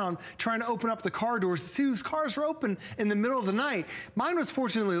around trying to open up the car doors to see whose cars were open in the middle of the night. Mine was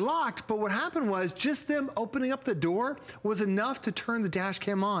fortunately locked, but what happened was just them opening up the door was enough to turn the dash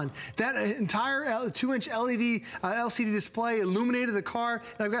cam on. That entire 2-inch LCD display illuminated illuminated the car,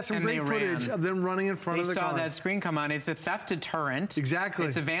 and I've got some great footage of them running in front of the car. They saw that screen come on. It's a theft deterrent. Exactly.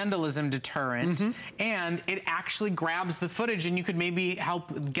 It's a vandalism deterrent, and it actually grabs the footage, and you could maybe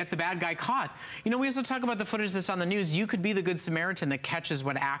help get the bad guy caught. You know, we also talk about the footage that's on the news. You could be the Good Samaritan that catches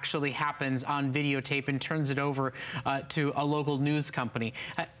what actually happens on videotape and turns it over to a local news company.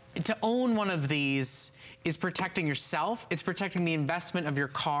 To own one of these is protecting yourself. It's protecting the investment of your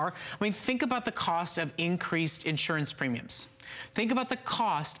car. I mean, think about the cost of increased insurance premiums. Think about the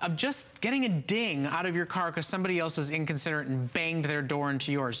cost of just getting a ding out of your car because somebody else was inconsiderate and banged their door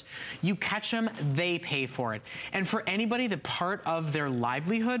into yours. You catch them, they pay for it. And for anybody that part of their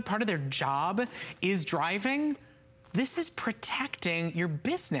livelihood, part of their job is driving, this is protecting your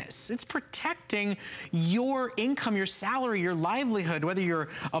business. It's protecting your income, your salary, your livelihood, whether you're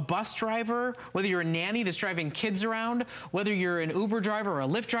a bus driver, whether you're a nanny that's driving kids around, whether you're an Uber driver or a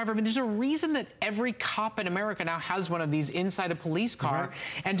Lyft driver. I mean, there's a reason that every cop in America now has one of these inside a police car.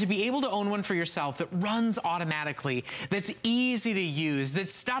 And to be able to own one for yourself that runs automatically, that's easy to use, that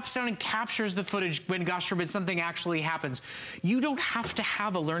stops down and captures the footage when, gosh forbid, something actually happens. You don't have to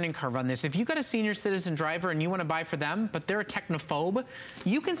have a learning curve on this. If you've got a senior citizen driver and you want to buy for them, but they're a technophobe,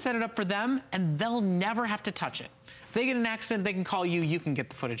 you can set it up for them and they'll never have to touch it. If they get in an accident, they can call you, you can get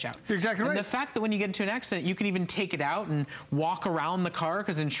the footage out. You're exactly right. And the fact that when you get into an accident, you can even take it out and walk around the car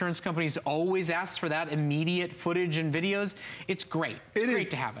because insurance companies always ask for that immediate footage and videos. It's great. It's great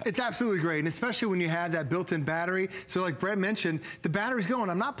to have it. It's absolutely great, and especially when you have that built-in battery. So like Brett mentioned, the battery's going.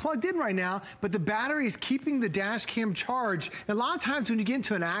 I'm not plugged in right now, but the battery is keeping the dash cam charged. And a lot of times when you get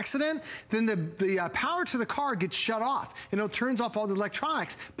into an accident, then the power to the car gets shut off, and it turns off all the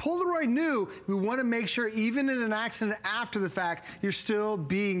electronics. Polaroid knew we want to make sure even in an accident after the fact, you're still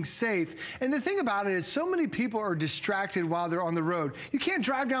being safe. And the thing about it is so many people are distracted while they're on the road. You can't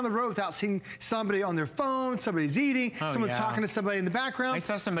drive down the road without seeing somebody on their phone, somebody's eating, someone's talking to somebody in the background. I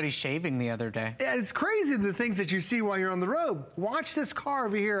saw somebody shaving the other day. Yeah, it's crazy the things that you see while you're on the road. Watch this car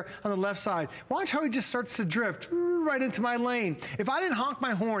over here on the left side. Watch how he just starts to drift right into my lane. If I didn't honk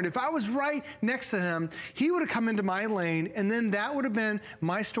my horn, if I was right next to him, he would have come into my lane, and then that would have been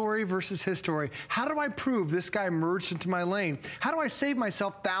my story versus his story. How do I prove this guy merged into my lane? How do I save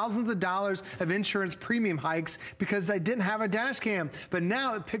myself thousands of dollars of insurance premium hikes because I didn't have a dash cam? But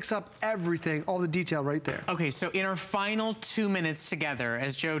now it picks up everything, all the detail right there. Okay, so in our final 2 minutes together,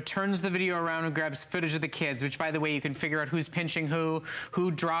 as Joe turns the video around and grabs footage of the kids, which by the way, you can figure out who's pinching who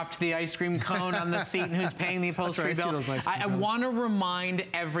dropped the ice cream cone on the seat and who's paying the upholstery bill. I want to remind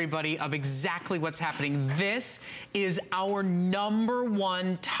everybody of exactly what's happening. This is our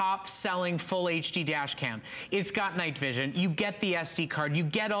 #1 top selling full HD dash cam. It's got night vision, you get the SD card, you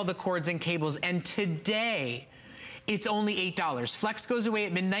get all the cords and cables, and today it's only $8. Flex goes away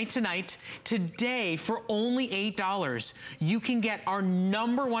at midnight tonight. Today, for only $8, you can get our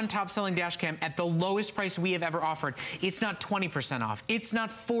 #1 top selling dash cam at the lowest price we have ever offered. It's not 20% off. It's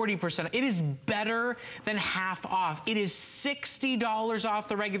not 40%. It is better than half off. It is $60 off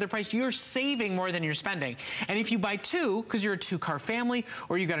the regular price. You're saving more than you're spending. And if you buy two, because you're a two-car family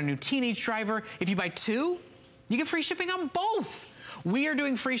or you got a new teenage driver, if you buy two, you get free shipping on both. We are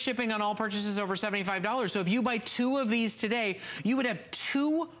doing free shipping on all purchases over $75. So if you buy two of these today, you would have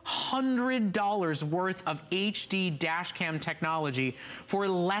 $200 worth of HD dash cam technology for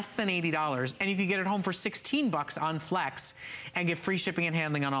less than $80. And you can get it home for $16 on Flex and get free shipping and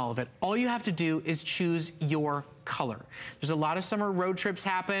handling on all of it. All you have to do is choose your color. There's a lot of summer road trips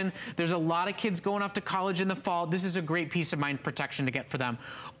happen. There's a lot of kids going off to college in the fall. This is a great peace of mind protection to get for them.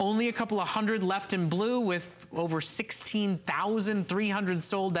 Only a couple of hundred left in blue with over 16,300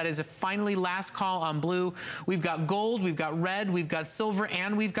 sold. That is a finally last call on blue. We've got gold, we've got red, we've got silver,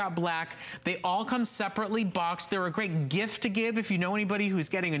 and we've got black. They all come separately boxed. They're a great gift to give if you know anybody who's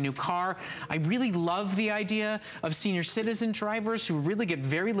getting a new car. I really love the idea of senior citizen drivers who really get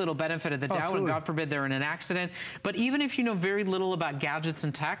very little benefit of the doubt, and God forbid they're in an accident. But even if you know very little about gadgets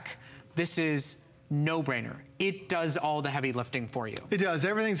and tech, this is no-brainer. It does all the heavy lifting for you. It does.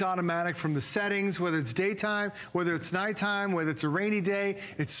 Everything's automatic from the settings, whether it's daytime, whether it's nighttime, whether it's a rainy day,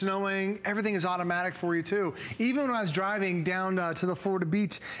 it's snowing, everything is automatic for you too. Even when I was driving down to the Florida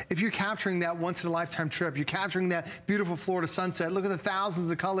beach, if you're capturing that once-in-a-lifetime trip, you're capturing that beautiful Florida sunset, look at the thousands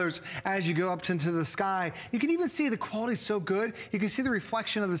of colors as you go up into the sky. You can even see the quality is so good. You can see the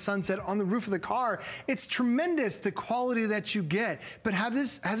reflection of the sunset on the roof of the car. It's tremendous, the quality that you get. But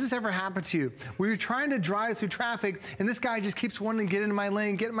has this ever happened to you? Where you're trying to drive through traffic and this guy just keeps wanting to get into my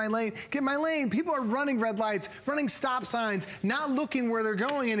lane, get in my lane, get in my lane. People are running red lights, running stop signs, not looking where they're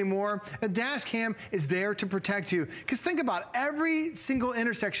going anymore. A dash cam is there to protect you. Because think about every single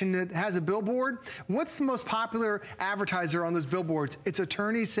intersection that has a billboard, what's the most popular advertiser on those billboards? It's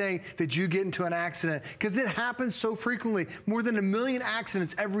attorneys saying that you get into an accident, because it happens so frequently. More than 1 million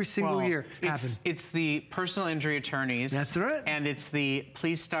accidents every single year happen. It's the personal injury attorneys. That's right. And it's the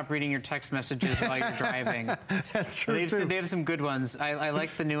please stop reading your text messages while you're driving. That's true, They have some good ones. I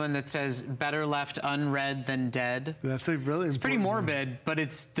like the new one that says better left unread than dead. That's a really It's pretty morbid, but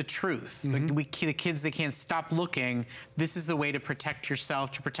it's the truth. Like the kids, they can't stop looking. This is the way to protect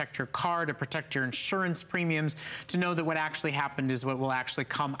yourself, to protect your car, to protect your insurance premiums, to know that what actually happened is what will actually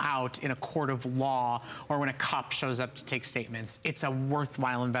come out in a court of law or when a cop shows up to take statements. It's a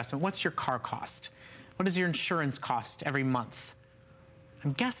worthwhile investment. What's your car cost? What does your insurance cost every month?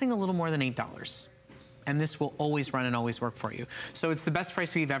 I'm guessing a little more than $8. And this will always run and always work for you. So it's the best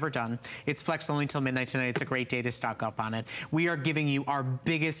price we've ever done. It's flex only till midnight tonight. It's a great day to stock up on it. We are giving you our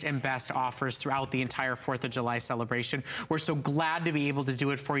biggest and best offers throughout the entire 4th of July celebration. We're so glad to be able to do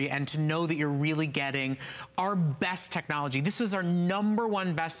it for you and to know that you're really getting our best technology. This was our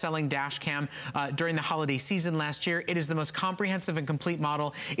 #1 best-selling dash cam during the holiday season last year. It is the most comprehensive and complete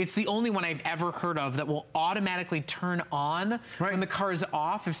model. It's the only one I've ever heard of that will automatically turn on when the car is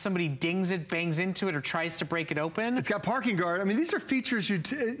off. If somebody dings it, bangs into it, or tries to break it open. It's got parking guard. I mean, these are features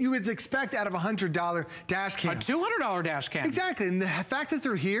you would expect out of a $100 dash cam. A $200 dash cam. Exactly, and the fact that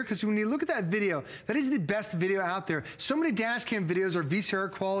they're here, because when you look at that video, that is the best video out there. So many dash cam videos are VCR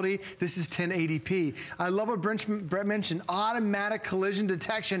quality. This is 1080p. I love what Brett mentioned, automatic collision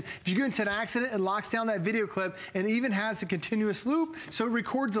detection. If you get into an accident, it locks down that video clip and even has a continuous loop, so it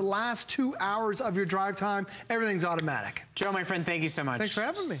records the last 2 hours of your drive time. Everything's automatic. Joe, my friend, thank you so much. Thanks for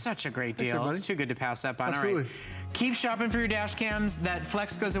having me. Such a great Thanks, deal. everybody. It's too good to pass up on. Absolutely. All right. Keep shopping for your dash cams. That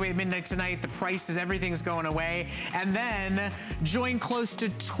flex goes away at midnight tonight. The prices, everything's going away. And then join close to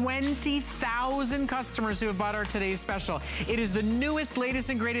 20,000 customers who have bought our today's special. It is the newest, latest,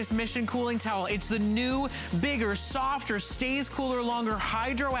 and greatest Mission cooling towel. It's the new, bigger, softer, stays cooler longer,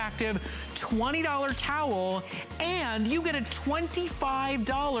 hydroactive $20 towel. And you get a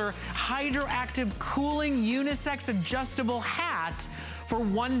 $25 hydroactive cooling unisex adjustable hat for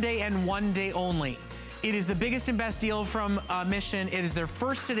 1 day and 1 day only. It is the biggest and best deal from Mission. It is their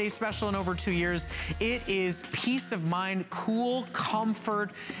first Today special in over 2 years. It is peace of mind, cool,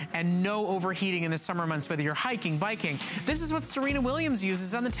 comfort, and no overheating in the summer months, whether you're hiking, biking. This is what Serena Williams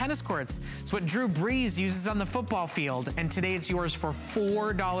uses on the tennis courts. It's what Drew Brees uses on the football field. And today it's yours for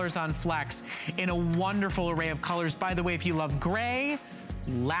 $4 on Flex in a wonderful array of colors. By the way, if you love gray,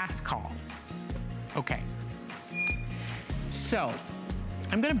 last call. Okay. So,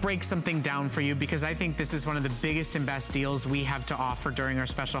 I'm gonna break something down for you because I think this is one of the biggest and best deals we have to offer during our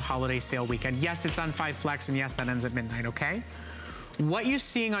special holiday sale weekend. Yes, it's on 5 Flex, and yes, that ends at midnight, okay? What you're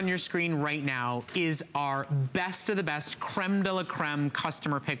seeing on your screen right now is our best of the best, creme de la creme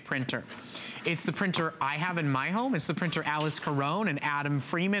customer pick printer. It's the printer I have in my home. It's the printer Alice Carone and Adam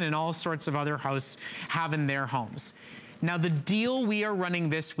Freeman and all sorts of other hosts have in their homes. Now, the deal we are running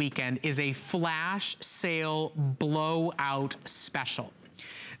this weekend is a flash sale blowout special.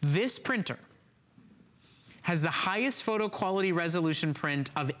 This printer has the highest photo quality resolution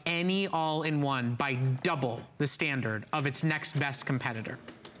print of any all-in-one by double the standard of its next best competitor.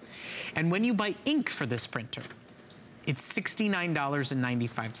 And when you buy ink for this printer, it's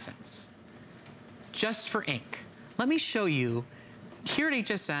 $69.95. Just for ink. Let me show you, here at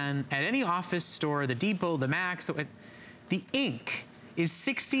HSN, at any office store, the Depot, the Max, the ink is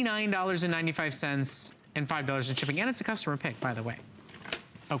 $69.95 and $5 in shipping. And it's a customer pick, by the way.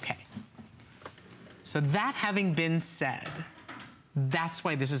 Okay, so that having been said, that's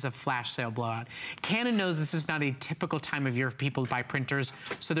why this is a flash sale blowout. Canon knows this is not a typical time of year for people to buy printers,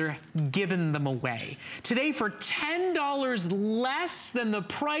 so they're giving them away. Today, for $10 less than the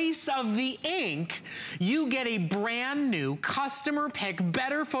price of the ink, you get a brand new customer pick,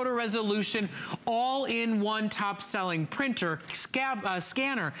 better photo resolution, all-in-one top-selling printer,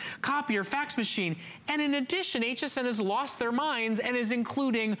 scanner, copier, fax machine, and in addition, HSN has lost their minds and is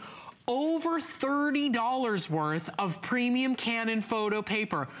including over $30 worth of premium Canon photo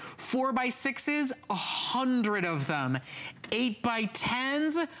paper. 4x6s, 100 of them.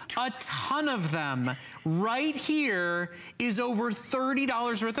 8x10s, a ton of them. Right here is over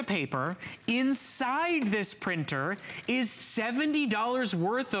 $30 worth of paper. Inside this printer is $70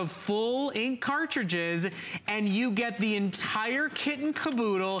 worth of full ink cartridges, and you get the entire kit and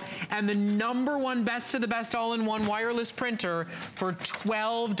caboodle and the #1 best of the best all-in-one wireless printer for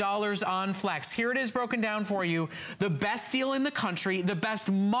 $12 $4 on Flex. Here it is broken down for you. The best deal in the country, the best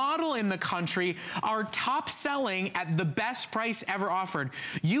model in the country, our top selling at the best price ever offered.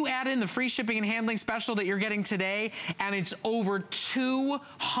 You add in the free shipping and handling special that you're getting today, and it's over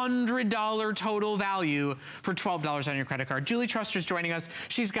 $200 total value for $12 on your credit card. Julie Truster's joining us.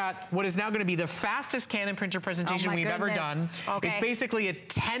 She's got what is now going to be the fastest Canon printer presentation we've ever done. Okay. It's basically a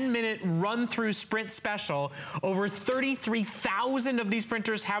 10-minute run-through sprint special. Over 33,000 of these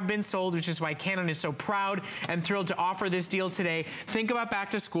printers have been sold, which is why Canon is so proud and thrilled to offer this deal today. Think about back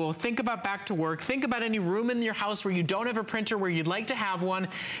to school. Think about back to work. Think about any room in your house where you don't have a printer, where you'd like to have one.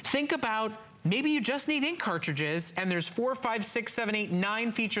 Think about maybe you just need ink cartridges, and there's 4, 5, 6, 7, 8,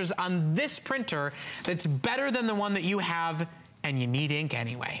 9 features on this printer that's better than the one that you have, and you need ink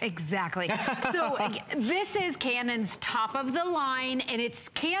anyway. Exactly. So this is Canon's top of the line, and it's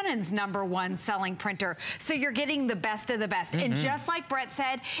Canon's #1 selling printer. So you're getting the best of the best. And just like Brett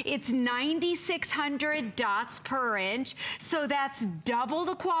said, it's 9,600 dots per inch. So that's double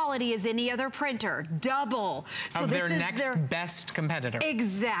the quality as any other printer. Double. So of this their is next best competitor.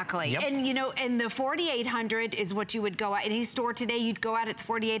 Exactly. Yep. And you know, and the 4,800 is what you would go at any store today. You'd go out, it's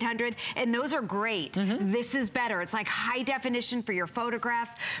 4,800, and those are great. This is better. It's like high definition for your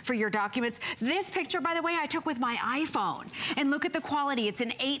photographs, for your documents. This picture, by the way, I took with my iPhone. And look at the quality. It's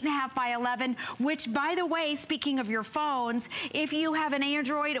an 8.5 by 11, which, by the way, speaking of your phones, if you have an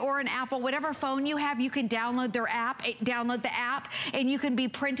Android or an Apple, whatever phone you have, you can download their app, download the app, and you can be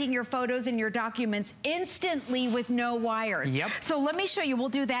printing your photos and your documents instantly with no wires. Yep. So let me show you. We'll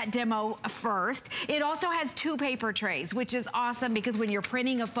do that demo first. It also has 2 paper trays, which is awesome because when you're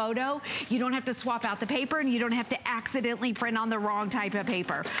printing a photo, you don't have to swap out the paper and you don't have to accidentally print on the wrong type of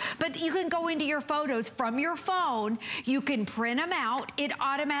paper. But you can go into your photos from your phone. You can print them out. It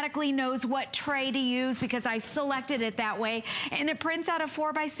automatically knows what tray to use because I selected it that way. And it prints out a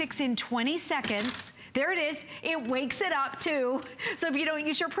 4x6 in 20 seconds. There it is. It wakes it up too. So if you don't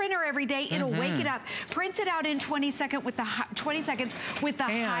use your printer every day, it'll wake it up. Prints it out in 20 seconds with the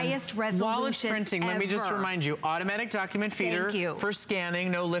highest resolution while it's printing, let me just ever. remind you, automatic document feeder for scanning,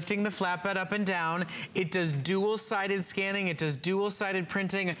 no lifting the flatbed up and down. It does dual-sided scanning. It does dual-sided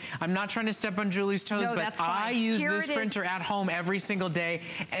printing. I'm not trying to step on Julie's toes, No, but that's fine. I use Here this it printer is. at home every single day,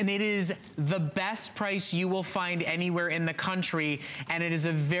 and it is the best price you will find anywhere in the country, and it is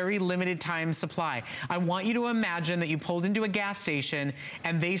a very limited time supply. I want you to imagine that you pulled into a gas station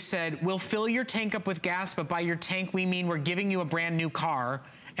and they said, we'll fill your tank up with gas, but by your tank we mean we're giving you a brand new car,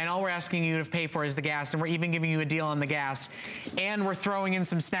 and all we're asking you to pay for is the gas, and we're even giving you a deal on the gas, and we're throwing in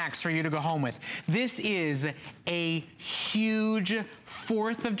some snacks for you to go home with. This is a huge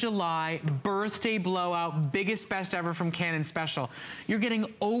 4th of July birthday blowout, biggest best ever from Canon special. You're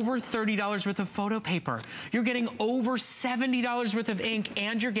getting over $30 worth of photo paper. You're getting over $70 worth of ink,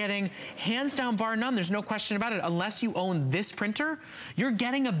 and you're getting, hands down, bar none, there's no question about it, unless you own this printer, you're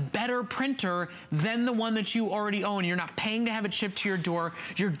getting a better printer than the one that you already own. You're not paying to have it shipped to your door.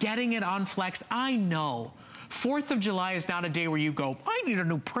 You're getting it on Flex. I know 4th of July is not a day where you go, I need a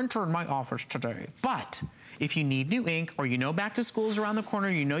new printer in my office today. But if you need new ink, or you know back to school's around the corner,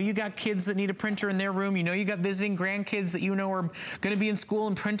 you know you got kids that need a printer in their room, you know you got visiting grandkids that you know are gonna be in school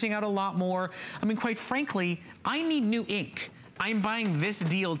and printing out a lot more. I mean, quite frankly, I need new ink. I'm buying this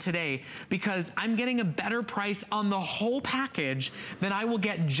deal today because I'm getting a better price on the whole package than I will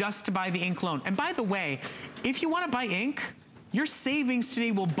get just to buy the ink alone. And by the way, if you wanna buy ink, your savings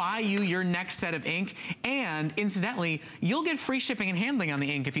today will buy you your next set of ink, and incidentally, you'll get free shipping and handling on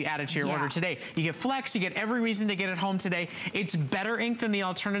the ink if you add it to your order today. You get Flex, you get every reason to get it home today. It's better ink than the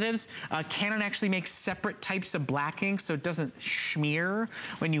alternatives. Canon actually makes separate types of black ink so it doesn't smear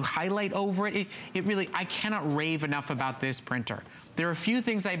when you highlight over it. It really, I cannot rave enough about this printer. There are a few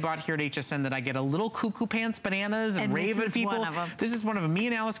things I bought here at HSN that I get a little cuckoo pants bananas and rave at people. One of them. This is one of them. Me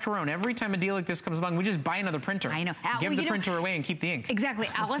and Alice Carone, every time a deal like this comes along, we just buy another printer. I know. Give the printer away and keep the ink. Exactly.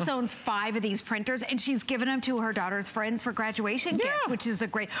 Alice owns 5 of these printers, and she's given them to her daughter's friends for graduation gifts, which is a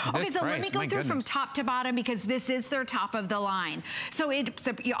great. Okay, so let me go through from top to bottom because this is their top of the line. So it's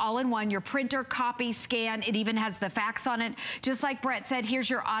all in one, your printer, copy, scan. It even has the fax on it. Just like Brett said, here's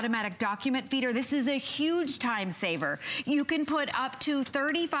your automatic document feeder. This is a huge time saver. You can put up to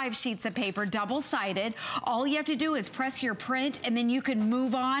 35 sheets of paper, double-sided. All you have to do is press your print, and then you can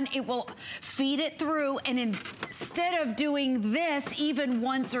move on. It will feed it through, and instead of doing this even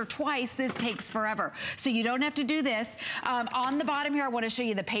once or twice, this takes forever. So you don't have to do this. On the bottom here, I want to show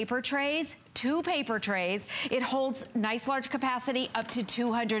you the paper trays. 2 paper trays. It holds nice large capacity up to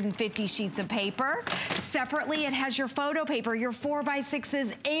 250 sheets of paper. Separately, it has your photo paper, your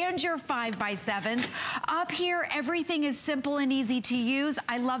 4x6s, and your 5x7s. Up here, everything is simple and easy to use.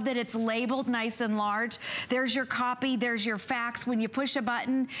 I love that it's labeled nice and large. There's your copy, there's your fax. When you push a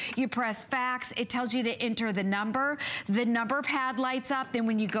button, you press fax, it tells you to enter the number. The number pad lights up, then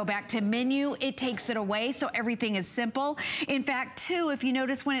when you go back to menu, it takes it away, so everything is simple. In fact, too, if you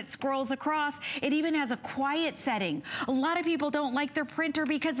notice when it scrolls across, it even has a quiet setting. A lot of people don't like their printer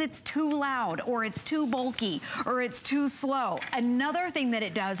because it's too loud, or it's too bulky, or it's too slow. Another thing that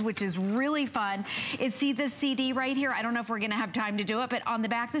it does, which is really fun, is see this CD right here? I don't know if we're gonna have time to do it, but on the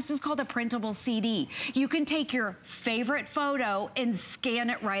back, this is called a printable CD. You can take your favorite photo and scan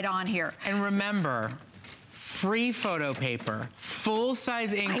it right on here. And remember, free photo paper,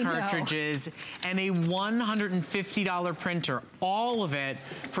 full-size ink cartridges, and a $150 printer. All of it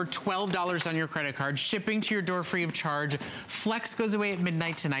for $12 on your credit card. Shipping to your door free of charge. Flex goes away at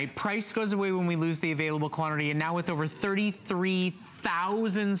midnight tonight. Price goes away when we lose the available quantity. And now with over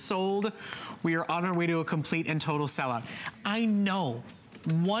 33,000 sold, we are on our way to a complete and total sellout. I know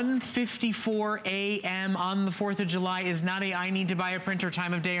 1:54 a.m. on the 4th of July is not a I need to buy a printer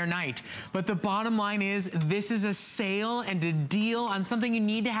time of day or night. But the bottom line is this is a sale and a deal on something you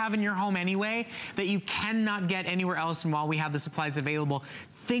need to have in your home anyway that you cannot get anywhere else, and while we have the supplies available,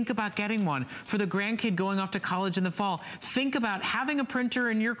 think about getting one. For the grandkid going off to college in the fall, think about having a printer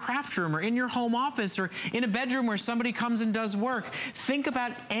in your craft room or in your home office or in a bedroom where somebody comes and does work. Think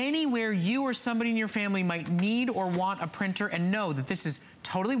about anywhere you or somebody in your family might need or want a printer, and know that this is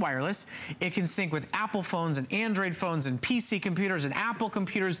totally wireless. It can sync with Apple phones and Android phones and PC computers and Apple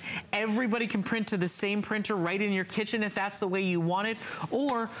computers. Everybody can print to the same printer right in your kitchen if that's the way you want it,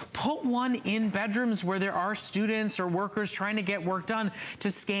 or put one in bedrooms where there are students or workers trying to get work done,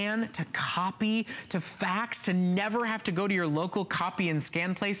 to scan, to copy, to fax, to never have to go to your local copy and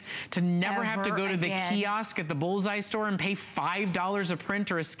scan place, to never have to go to the kiosk at the Bullseye store and pay $5 a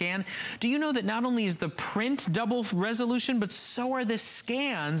print or a scan. Do you know that not only is the print double resolution, but so are the scans,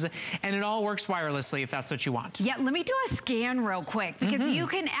 and it all works wirelessly if that's what you want. Yeah, let me do a scan real quick, because you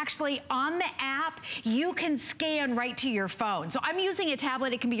can actually, on the app, you can scan right to your phone. So I'm using a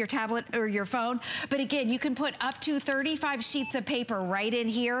tablet. It can be your tablet or your phone, but again, you can put up to 35 sheets of paper right in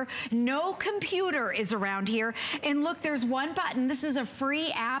here. No computer is around here. And look, there's one button. This is a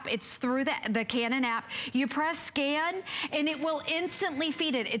free app. It's through the Canon app. You press scan, and it will instantly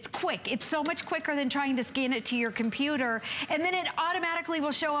feed it. It's quick. It's so much quicker than trying to scan it to your computer, and then it automatically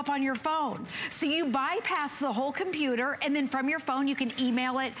will show up on your phone. So you bypass the whole computer, and then from your phone you can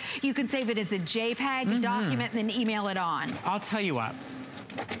email it. You can save it as a JPEG document and then email it on. I'll tell you what.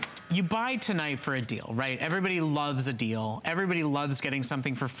 You buy tonight for a deal, right? Everybody loves a deal. Everybody loves getting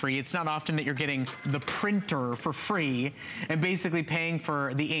something for free. It's not often that you're getting the printer for free and basically paying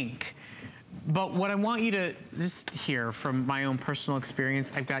for the ink. But what I want you to just hear from my own personal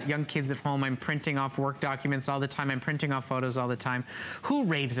experience, I've got young kids at home. I'm printing off work documents all the time. I'm printing off photos all the time. Who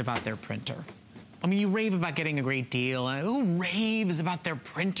raves about their printer? I mean, you rave about getting a great deal. Who raves about their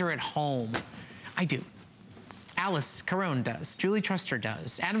printer at home? I do. Alice Carone does. Julie Truster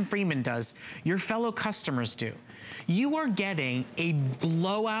does. Adam Freeman does. Your fellow customers do. You are getting a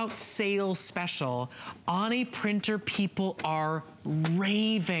blowout sale special on a printer people are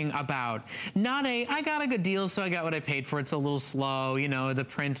raving about. Not a, I got a good deal, so I got what I paid for. It's a little slow, you know, the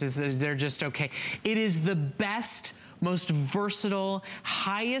print is, they're just okay. It is the best, most versatile,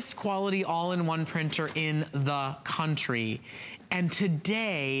 highest quality all-in-one printer in the country. And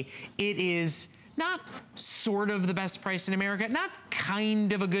today, it is not sort of the best price in America, not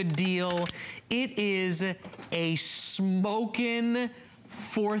kind of a good deal. It is a smokin'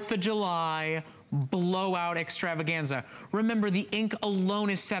 4th of July blowout extravaganza. Remember, the ink alone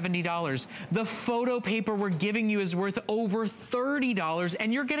is $70. The photo paper we're giving you is worth over $30,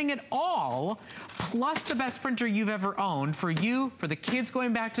 and you're getting it all, plus the best printer you've ever owned for you, for the kids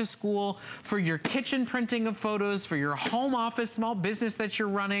going back to school, for your kitchen printing of photos, for your home office, small business that you're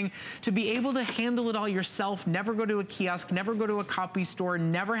running, to be able to handle it all yourself, never go to a kiosk, never go to a copy store,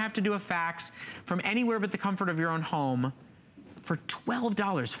 never have to do a fax from anywhere but the comfort of your own home. For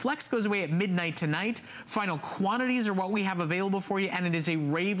 $12. Flex goes away at midnight tonight. Final quantities are what we have available for you, and it is a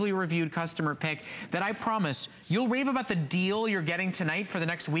ravely reviewed customer pick that I promise you'll rave about the deal you're getting tonight for the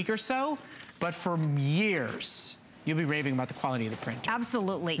next week or so, but for years, you'll be raving about the quality of the printer.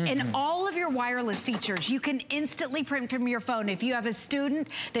 Absolutely. And all of your wireless features, you can instantly print from your phone. If you have a student,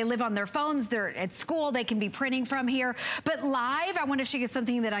 they live on their phones, they're at school, they can be printing from here. But live, I want to show you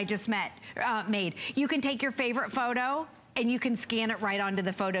something that I just made. You can take your favorite photo, and you can scan it right onto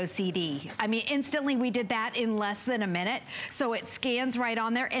the photo CD. I mean, instantly we did that in less than a minute. So it scans right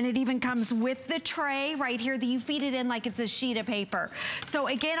on there, and it even comes with the tray right here that you feed it in like it's a sheet of paper. So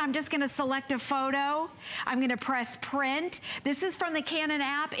again, I'm just gonna select a photo. I'm gonna press print. This is from the Canon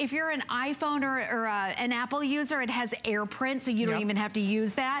app. If you're an iPhone or an Apple user, it has AirPrint, so you don't even have to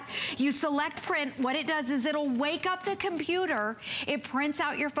use that. You select print. What it does is it'll wake up the computer. It prints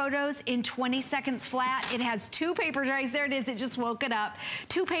out your photos in 20 seconds flat. It has 2 paper trays. There it is. It just woke it up.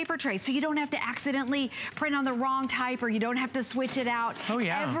 2 paper trays, so you don't have to accidentally print on the wrong type, or you don't have to switch it out. Oh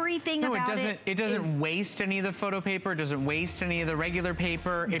yeah. Everything about it doesn't waste any of the photo paper. It doesn't waste any of the regular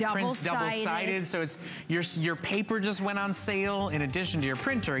paper. It prints double-sided, so it's your paper just went on sale in addition to your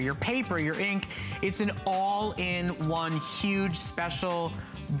printer, your paper, your ink. It's an all-in-one huge special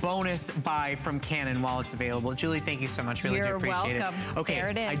bonus buy from Canon while it's available. Julie, thank you so much. Really do appreciate it. Okay, there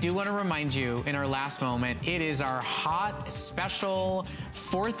it is. I do want to remind you in our last moment, it is our hot special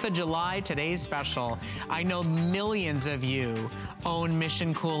 4th of July, today's special. I know millions of you own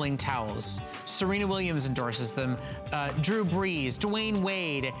Mission Cooling towels. Serena Williams endorses them. Drew Brees, Dwayne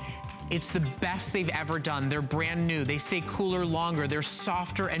Wade. It's the best they've ever done. They're brand new. They stay cooler longer. They're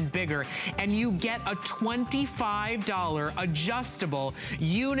softer and bigger. And you get a $25 adjustable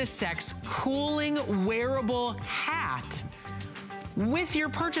unisex cooling wearable hat with your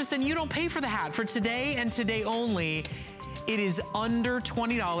purchase, and you don't pay for the hat. For today and today only, it is under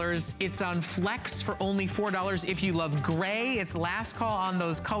 $20. It's on Flex for only $4. If you love gray, it's last call on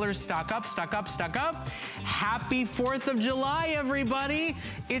those colors. Stock up, stock up, stock up. Happy 4th of July, everybody.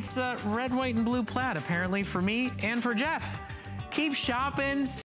 It's red, white, and blue plaid, apparently, for me and for Jeff. Keep shopping.